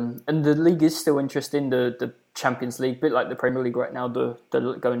 And the league is still interesting. The Champions League, a bit like the Premier League right now,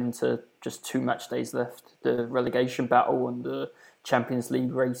 they're going into just 2 match days left. The relegation battle and the Champions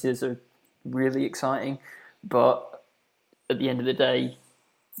League races are really exciting. But at the end of the day,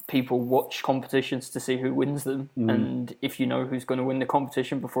 people watch competitions to see who wins them. And if you know who's going to win the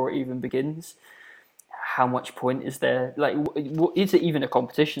competition before it even begins, how much point is there? Like, is it even a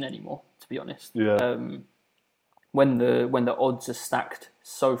competition anymore, to be honest? Yeah. When the odds are stacked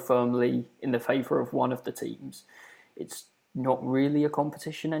so firmly in the favour of one of the teams, it's not really a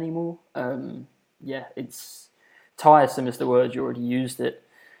competition anymore. It's tiresome is the word, you already used it.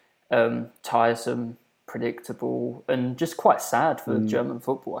 Tiresome, predictable, and just quite sad for German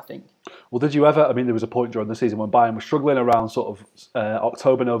football, I think. Well, did you ever, I mean, there was a point during the season when Bayern was struggling around sort of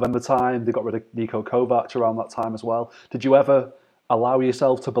October, November time. They got rid of Niko Kovac around that time as well. Did you ever allow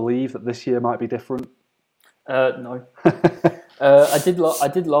yourself to believe that this year might be different? No. I did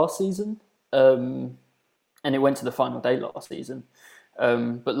last season, and it went to the final day last season.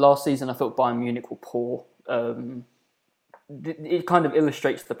 But last season, I thought Bayern Munich were poor. It kind of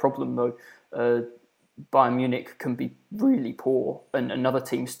illustrates the problem, though. Bayern Munich can be really poor, and another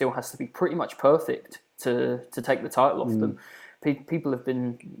team still has to be pretty much perfect to take the title off them. People have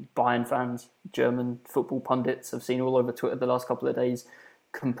been Bayern fans, German football pundits, I've seen all over Twitter the last couple of days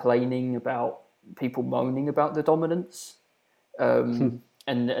complaining about people moaning about the dominance, and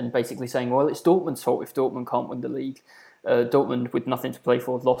basically saying, well, it's Dortmund's fault if Dortmund can't win the league. Dortmund, with nothing to play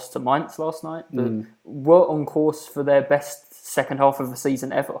for, lost to Mainz last night, but were on course for their best second half of the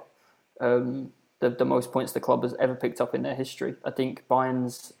season ever. The most points the club has ever picked up in their history. I think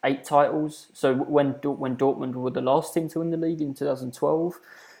Bayern's 8 titles. So when Dortmund were the last team to win the league in 2012,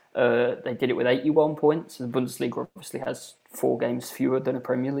 they did it with 81 points. The Bundesliga obviously has 4 games fewer than a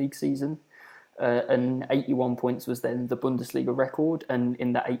Premier League season. And 81 points was then the Bundesliga record. And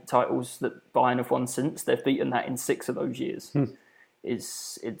in the 8 titles that Bayern have won since, they've beaten that in 6 of those years.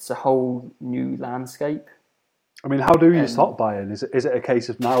 It's a whole new landscape. I mean, how do you stop Bayern? Is it a case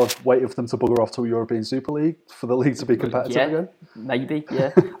of now of waiting for them to bugger off to a European Super League for the league to be competitive again? Maybe,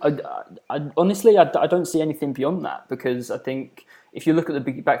 yeah. I honestly, I don't see anything beyond that, because I think if you look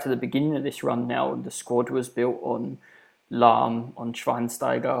at back to the beginning of this run now, the squad was built on Lahm, on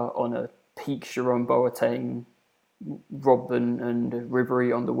Schweinsteiger, on a peak Jerome Boateng, Robben and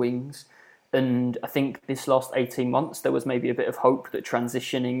Ribéry on the wings. And I think this last 18 months, there was maybe a bit of hope that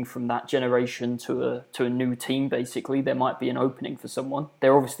transitioning from that generation to a new team, basically, there might be an opening for someone.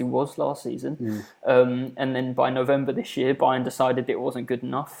 There obviously was last season. And then by November this year, Bayern decided it wasn't good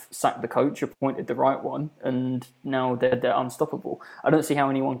enough, sacked the coach, appointed the right one, and now they're unstoppable. I don't see how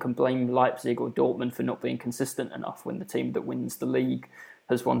anyone can blame Leipzig or Dortmund for not being consistent enough when the team that wins the league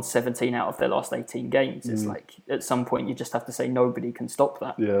has won 17 out of their last 18 games. It's like, at some point, you just have to say nobody can stop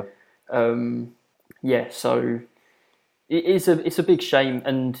that. So it's a big shame,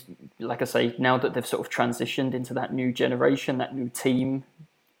 and like I say, now that they've sort of transitioned into that new generation, that new team,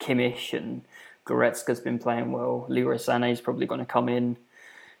 Kimmich and Goretzka's been playing well. Leroy Sané is probably going to come in.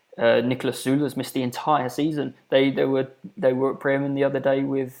 Niklas Süle's missed the entire season. They were at Bremen the other day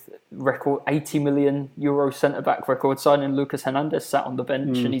with record 80 million euro centre back record signing. Lucas Hernandez sat on the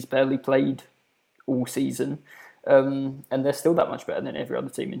bench and he's barely played all season. And they're still that much better than every other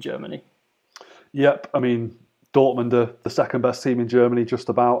team in Germany. Yep, I mean, Dortmund are the second best team in Germany, just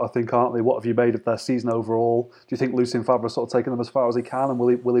about, I think, aren't they? What have you made of their season overall? Do you think Lucien Favre's sort of taken them as far as he can, and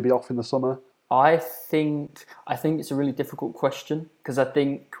will he be off in the summer? I think it's a really difficult question, because I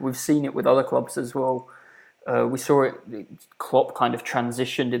think we've seen it with other clubs as well. We saw it, Klopp kind of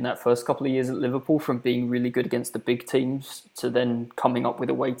transitioned in that first couple of years at Liverpool from being really good against the big teams to then coming up with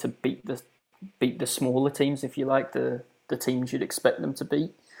a way to beat the beat the smaller teams, if you like, the teams you'd expect them to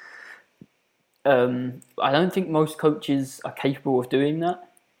beat. I don't think most coaches are capable of doing that.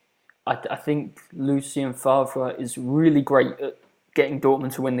 I think Lucien Favre is really great at getting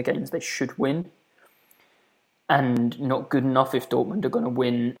Dortmund to win the games they should win, and not good enough if Dortmund are going to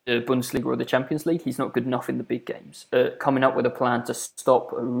win the Bundesliga or the Champions League. He's not good enough in the big games. Coming up with a plan to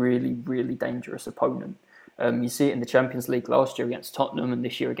stop a really, really dangerous opponent. You see it in the Champions League last year against Tottenham and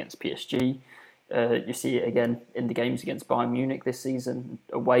this year against PSG. You see it again in the games against Bayern Munich this season,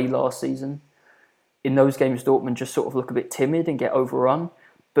 away last season. In those games, Dortmund just sort of look a bit timid and get overrun.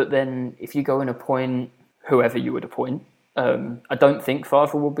 But then if you go and appoint whoever you would appoint, I don't think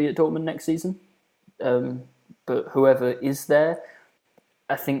Favre will be at Dortmund next season. But whoever is there,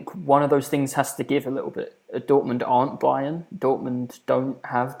 I think one of those things has to give a little bit. Dortmund aren't Bayern. Dortmund don't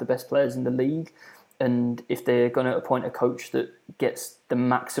have the best players in the league. And if they're going to appoint a coach that gets the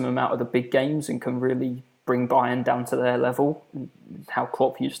maximum out of the big games and can really bring Bayern down to their level, how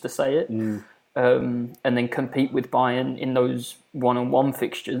Klopp used to say it, and then compete with Bayern in those one-on-one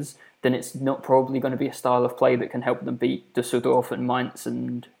fixtures, then it's not probably going to be a style of play that can help them beat Düsseldorf and Mainz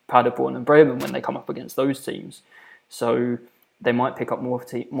and Paderborn and Bremen when they come up against those teams. So they might pick up more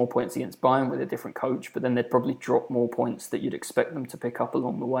points against Bayern with a different coach, but then they'd probably drop more points that you'd expect them to pick up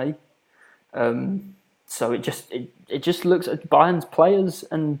along the way. So it just looks at Bayern's players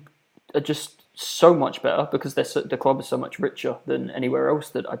and are just so much better because the club is so much richer than anywhere else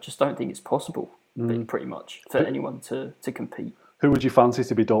that I just don't think it's possible, pretty much, for anyone to compete. Who would you fancy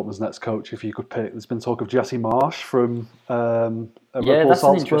to be Dortmund's next coach if you could pick? There's been talk of Jesse Marsch from that's Salzburg.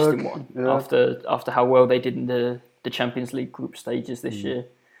 an interesting one. Yeah. After how well they did in the Champions League group stages this year,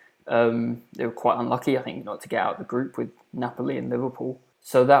 they were quite unlucky, I think, not to get out of the group with Napoli and Liverpool.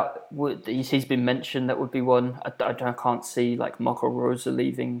 So he's been mentioned. That would be one. I can't see like Marco Rose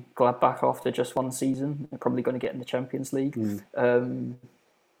leaving Gladbach after just one season. They're probably going to get in the Champions League.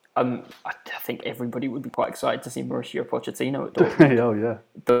 I think everybody would be quite excited to see Mauricio Pochettino at Dortmund. Oh yeah,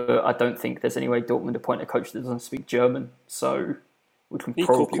 but I don't think there's any way Dortmund appoint a coach that doesn't speak German. So we can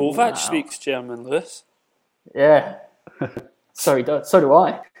Nico probably Kovac speaks German, Lewis. Yeah. So do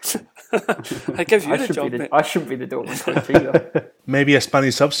I. I give you the job, mate. I shouldn't be the Dortmund coach either. Maybe a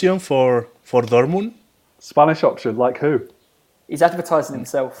Spanish option for Dortmund? Spanish option, like who? He's advertising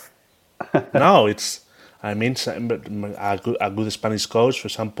himself. No, a good Spanish coach, for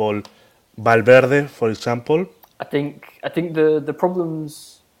example, Valverde, for example. I think the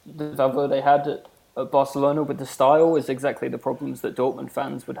problems that Valverde had at Barcelona with the style is exactly the problems that Dortmund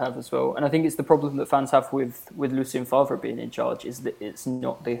fans would have as well. And I think it's the problem that fans have with Lucien Favre being in charge, is that it's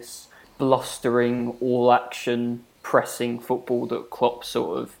not this blustering, all-action, pressing football that Klopp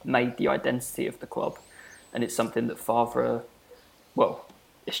sort of made the identity of the club. And it's something that Favre,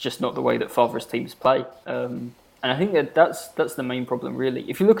 it's just not the way that Favre's teams play. And I think that's the main problem, really.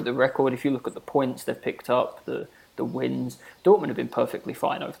 If you look at the record, if you look at the points they've picked up, the wins, Dortmund have been perfectly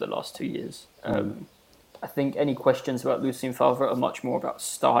fine over the last 2 years. I think any questions about Lucien Favre are much more about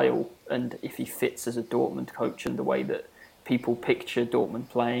style and if he fits as a Dortmund coach and the way that people picture Dortmund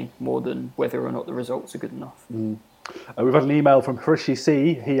playing, more than whether or not the results are good enough. We've had an email from Hrishi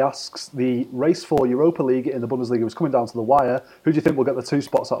C. He asks, the race for Europa League in the Bundesliga was coming down to the wire. Who do you think will get the 2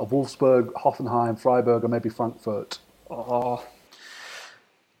 spots out of Wolfsburg, Hoffenheim, Freiburg, or maybe Frankfurt? Wolfsburg.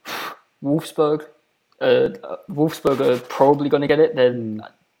 Wolfsburg are probably going to get it. They're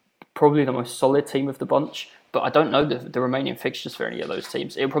probably the most solid team of the bunch, but I don't know the remaining fixtures for any of those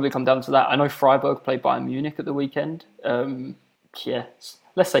teams. It'll probably come down to that. I know Freiburg play Bayern Munich at the weekend.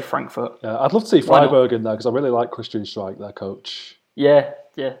 Let's say Frankfurt. Yeah, I'd love to see Freiburg in there because I really like Christian Streich, their coach. Yeah,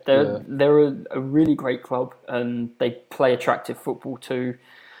 they're a really great club and they play attractive football too.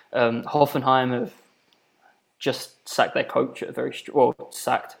 Hoffenheim have just sacked their coach at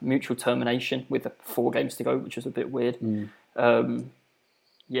sacked mutual termination with 4 games to go, which was a bit weird. We'll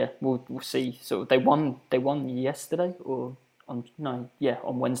see. So they won yesterday on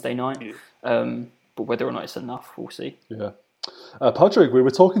Wednesday night. But whether or not it's enough, we'll see. Yeah. Pádraig, we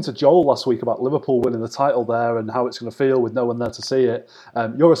were talking to Joel last week about Liverpool winning the title there and how it's going to feel with no one there to see it.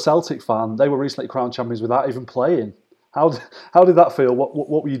 You're a Celtic fan. They were recently crowned champions without even playing. How did that feel?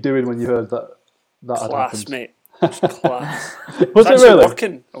 What were you doing when you heard that had happened? Mate. It was class. Was it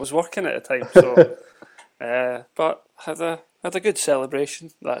really? I was working at the time, so but had a good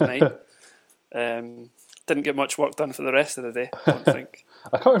celebration that night. Didn't get much work done for the rest of the day, I don't think.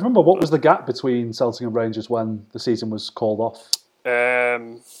 I can't remember what was the gap between Celtic and Rangers when the season was called off.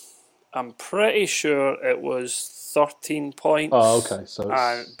 I'm pretty sure it was 13 points. Oh, okay. So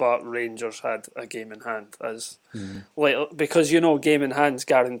but Rangers had a game in hand, because game in hands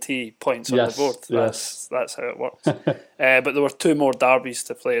guarantee points on the board. That's how it works. But there were 2 more derbies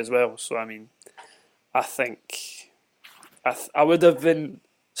to play as well. So I mean, I think I would have been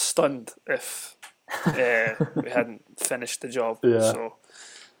stunned if we hadn't finished the job. Yeah. So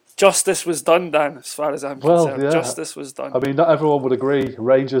justice was done, Dan, as far as I'm concerned. Yeah. Justice was done. I mean, not everyone would agree.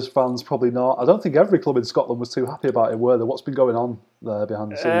 Rangers fans probably not. I don't think every club in Scotland was too happy about it, were they? What's been going on there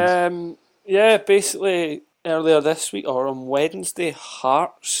behind the scenes? Basically earlier this week or on Wednesday,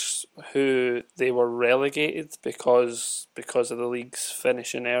 Hearts, who they were relegated because of the league's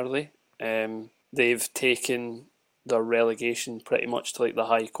finishing early, they've taken their relegation pretty much to the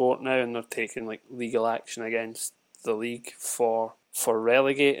High Court now, and they're taking legal action against the league for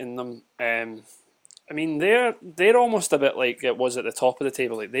relegating them. I mean, they're almost a bit like it was at the top of the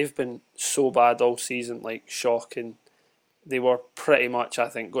table. They've been so bad all season, shocking. They were pretty much, I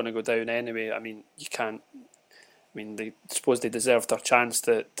think, going to go down anyway. I mean, you can't. I mean, they suppose they deserved their chance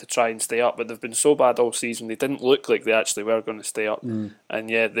to try and stay up, but they've been so bad all season. They didn't look like they actually were going to stay up, and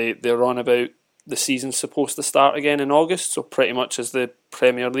they're on about the season's supposed to start again in August. So pretty much as the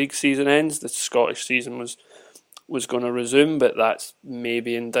Premier League season ends, the Scottish season was going to resume, but that's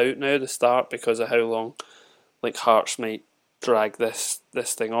maybe in doubt now, the start, because of how long Hearts might drag this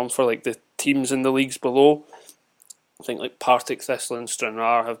thing on for. The teams in the leagues below, I think Partick, Thistle and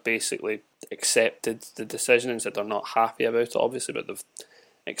Stranraer have basically accepted the decision and said they're not happy about it, obviously, but they've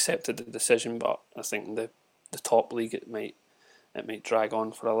accepted the decision. But I think the top league, it might drag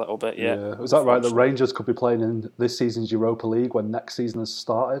on for a little bit. Yeah. Is that right, that Rangers could be playing in this season's Europa League when next season has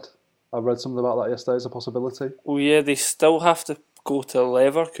started? I read something about that yesterday as a possibility. Well, yeah, they still have to go to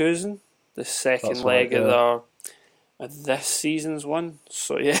Leverkusen, the second leg of this season's one.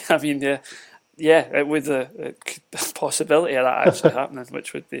 So yeah, I mean, it with a possibility of that actually happening,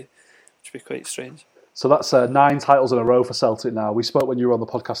 which would be quite strange. So that's 9 titles in a row for Celtic now. We spoke when you were on the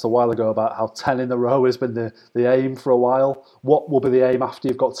podcast a while ago about how 10 in a row has been the aim for a while. What will be the aim after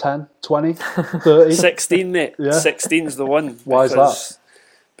you've got 10, 20, 30? 16, mate. Yeah. 16's the one. Why is that?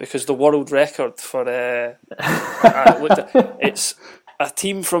 Because the world record for it's a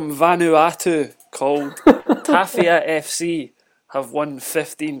team from Vanuatu called Tafia FC have won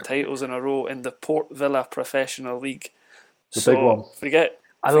 15 titles in a row in the Port Vila Professional League. The big one. Forget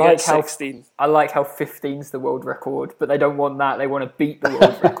I like 16. How 15's the world record, but they don't want that. They want to beat the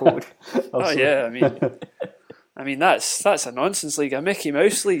world record. Oh yeah, I mean that's a nonsense league, a Mickey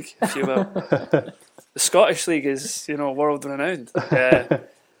Mouse league, if you will. The Scottish league is, world renowned.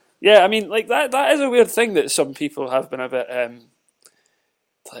 Yeah, I mean, that is a weird thing that some people have been a bit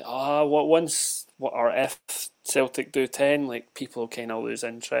if Celtic do 10, people kind of lose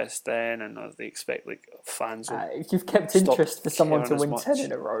interest then, and they expect fans. You've kept interest for someone to win 10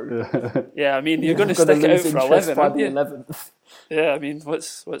 in a row. Yeah, I mean, you're going to stick it out for 11 by the 11th. Yeah, I mean,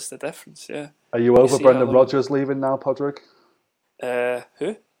 what's the difference? Yeah. Are you over Brendan Rodgers leaving now, Pádraig?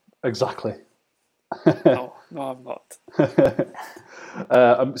 Who? Exactly. No, I'm not.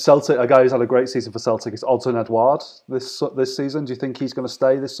 Celtic, a guy who's had a great season for Celtic is Odsonne Edouard this season. Do you think he's going to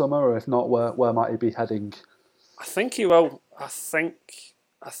stay this summer, or if not, where might he be heading? I think he will. I think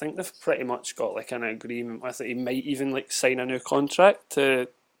they've pretty much got an agreement with it. He might even sign a new contract to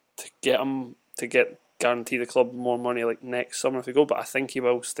guarantee the club more money next summer if he go. But I think he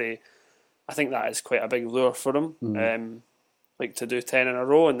will stay. I think that is quite a big lure for him. To do 10 in a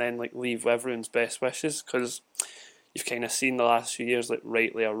row and then leave with everyone's best wishes, because you've kind of seen the last few years,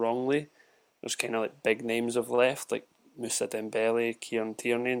 rightly or wrongly, there's kind of big names have left, Moussa Dembele, Kieran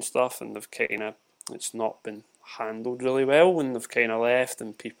Tierney and stuff, and they've it's not been handled really well when they've kind of left,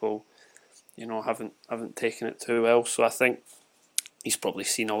 and people, haven't taken it too well. So I think he's probably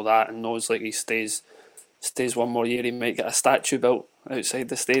seen all that and knows he stays one more year, he might get a statue built outside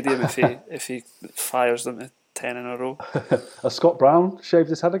the stadium if he fires them to 10 in a row. Has Scott Brown shaved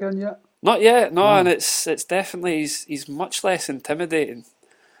his head again yet? Not yet, no. And it's definitely he's much less intimidating.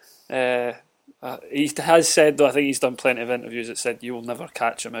 He has said, though, I think he's done plenty of interviews that said you will never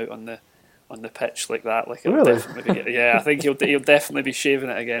catch him out on the pitch like that. Really? I think he'll definitely be shaving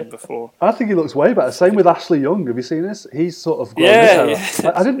it again before. I think he looks way better. Same with Ashley Young. Have you seen this? He's sort of grown his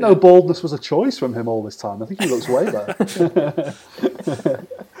hair. I didn't know baldness was a choice from him all this time. I think he looks way better.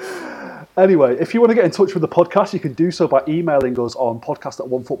 Anyway, if you want to get in touch with the podcast, you can do so by emailing us on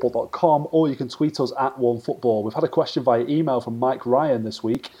podcast@onefootball.com, or you can tweet us at onefootball. We've had a question via email from Mike Ryan this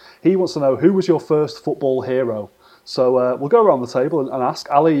week. He wants to know, who was your first football hero? So we'll go around the table and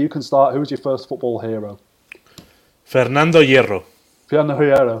ask. Ali, you can start. Who was your first football hero? Fernando Hierro. Fernando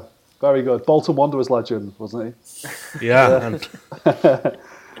Hierro. Very good. Bolton Wanderers legend, wasn't he? Yeah.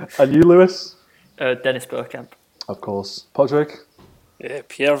 And you, Lewis? Dennis Bergkamp. Of course. Pádraig? Yeah,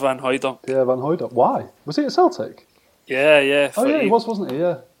 Pierre Van Hooydonk. Pierre Van Hooydonk. Why? Was he at Celtic? Yeah. Oh, yeah, he was, wasn't he?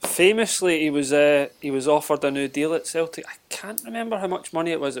 Yeah. Famously, he was offered a new deal at Celtic. I can't remember how much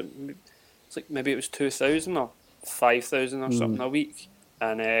money it was. It's like maybe it was 2,000 or 5,000 or something a week.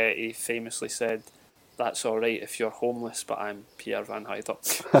 And he famously said, "That's all right if you're homeless, but I'm Pierre Van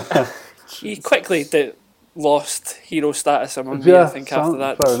Hooydonk." He quickly lost hero status among me, I think, after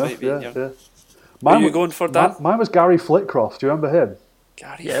that. Fair enough, yeah. Who are you going for, Dan? Mine was Gary Flitcroft. Do you remember him?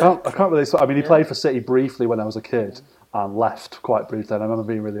 Gary. I can't really. I mean, he played for City briefly when I was a kid and left quite briefly. And I remember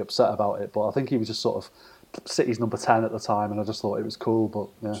being really upset about it. But I think he was just sort of City's number 10 at the time, and I just thought it was cool. But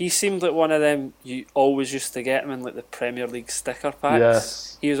yeah. He seemed like one of them you always used to get him in like the Premier League sticker packs.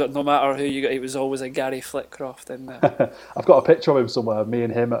 Yes. He was like, no matter who you got, he was always a Gary Flitcroft in there. I've got a picture of him somewhere. Me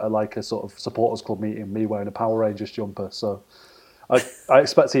and him at a sort of supporters club meeting. Me wearing a Power Rangers jumper. So. I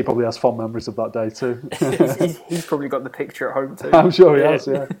expect he probably has fond memories of that day too. he's probably got the picture at home too. I'm sure he has,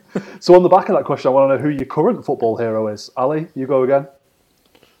 yeah. So on the back of that question, I want to know who your current football hero is. Ali, you go again.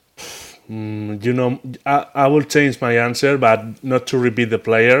 I will change my answer, but not to repeat the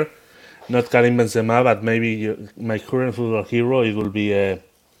player. Not Karim Benzema, but maybe my current football hero, it will be...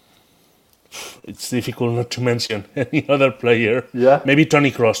 it's difficult not to mention any other player. Yeah. Maybe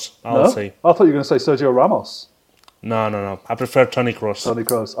Toni Kroos, I'll say. I thought you were going to say Sergio Ramos. No. I prefer Toni Kroos. Toni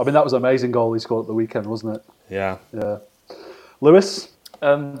Kroos. I mean, that was an amazing goal he scored at the weekend, wasn't it? Yeah. Lewis?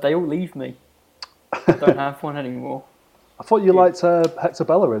 They all leave me. I don't have one anymore. I thought you liked Hector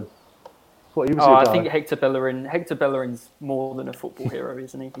Bellerin. I thought he was your guy. I think Hector Bellerin's more than a football hero,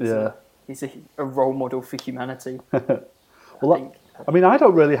 isn't he? He's a role model for humanity. I mean, I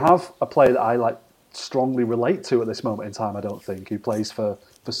don't really have a player that I strongly relate to at this moment in time. I don't think who plays for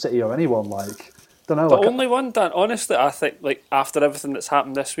City or anyone Don't know. The only one, Dan, honestly, I think after everything that's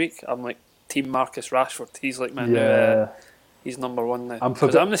happened this week, I'm Team Marcus Rashford. He's my new, he's number one now.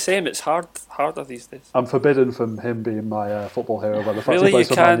 Because I'm the same. It's harder these days. I'm forbidden from him being my football hero. By the fact he plays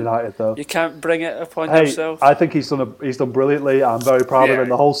for Man United, though. You can't bring it upon yourself. I think he's done brilliantly. I'm very proud of him.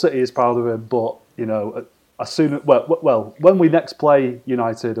 The whole city is proud of him. But when we next play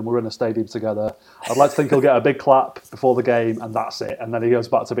United and we're in a stadium together, I'd like to think he'll get a big clap before the game, and that's it. And then he goes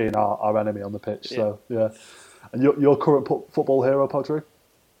back to being our enemy on the pitch. Yeah. So yeah. And your current football hero, Pádraig?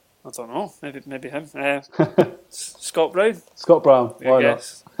 I don't know. Maybe him. Scott Brown. Scott Brown. Why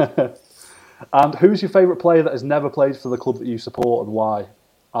not? And who's your favourite player that has never played for the club that you support, and why?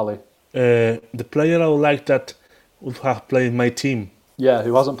 Ali. The player I would like that would have played in my team. Yeah,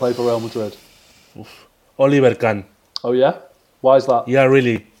 who hasn't played for Real Madrid? Oliver Kahn. Oh yeah? Why is that? Yeah,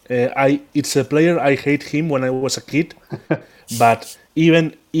 really. It's a player, I hate him when I was a kid, but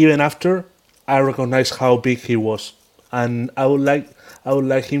even after, I recognize how big he was, and I would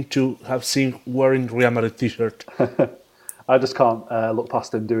like him to have seen wearing Real Madrid t-shirt. I just can't look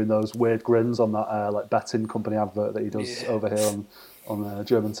past him doing those weird grins on that betting company advert that he does over here on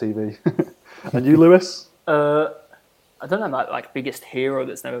German TV. And you, Lewis? I don't know my biggest hero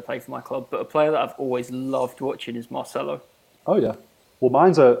that's never played for my club, but a player that I've always loved watching is Marcelo. Oh yeah. Well,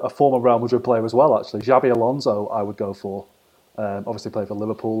 mine's a former Real Madrid player as well, actually. Xabi Alonso, I would go for. Obviously played for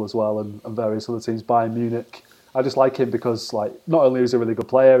Liverpool as well and various other teams, Bayern Munich. I just like him because, not only is he a really good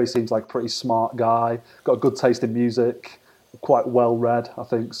player, he seems like a pretty smart guy, got a good taste in music, quite well read, I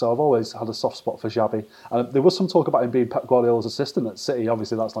think. So I've always had a soft spot for Xabi. And there was some talk about him being Pep Guardiola's assistant at City.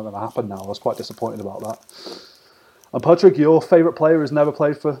 Obviously, that's not going to happen now. I was quite disappointed about that. And Pádraig, your favourite player who's never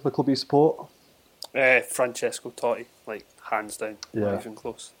played for the club you support? Francesco Totti, hands down, not even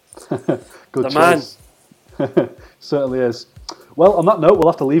close. Good the choice. Man. Certainly is. Well, on that note, we'll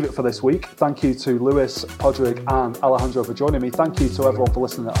have to leave it for this week. Thank you to Lewis, Pádraig and Alejandro for joining me. Thank you to everyone for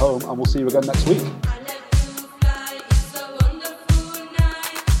listening at home, and we'll see you again next week.